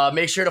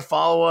 Make sure to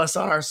follow us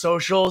on our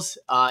socials,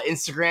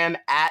 Instagram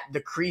at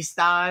The Crease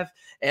Dive,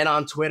 and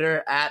on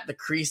Twitter at The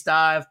Crease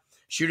Dive.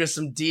 Shoot us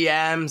some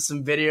DMs,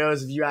 some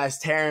videos of you guys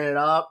tearing it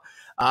up,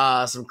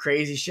 some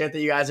crazy shit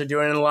that you guys are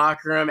doing in the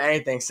locker room,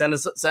 anything. Send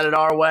it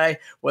our way,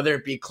 whether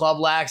it be Club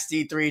Lax,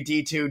 D3,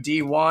 D2,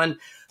 D1.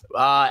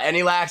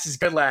 Any lax is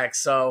good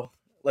lax, so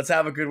let's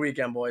have a good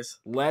weekend, boys.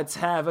 Let's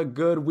have a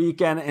good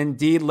weekend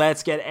indeed.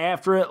 Let's get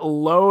after it.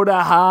 Low to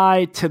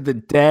high to the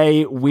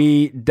day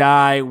we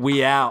die.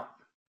 We out.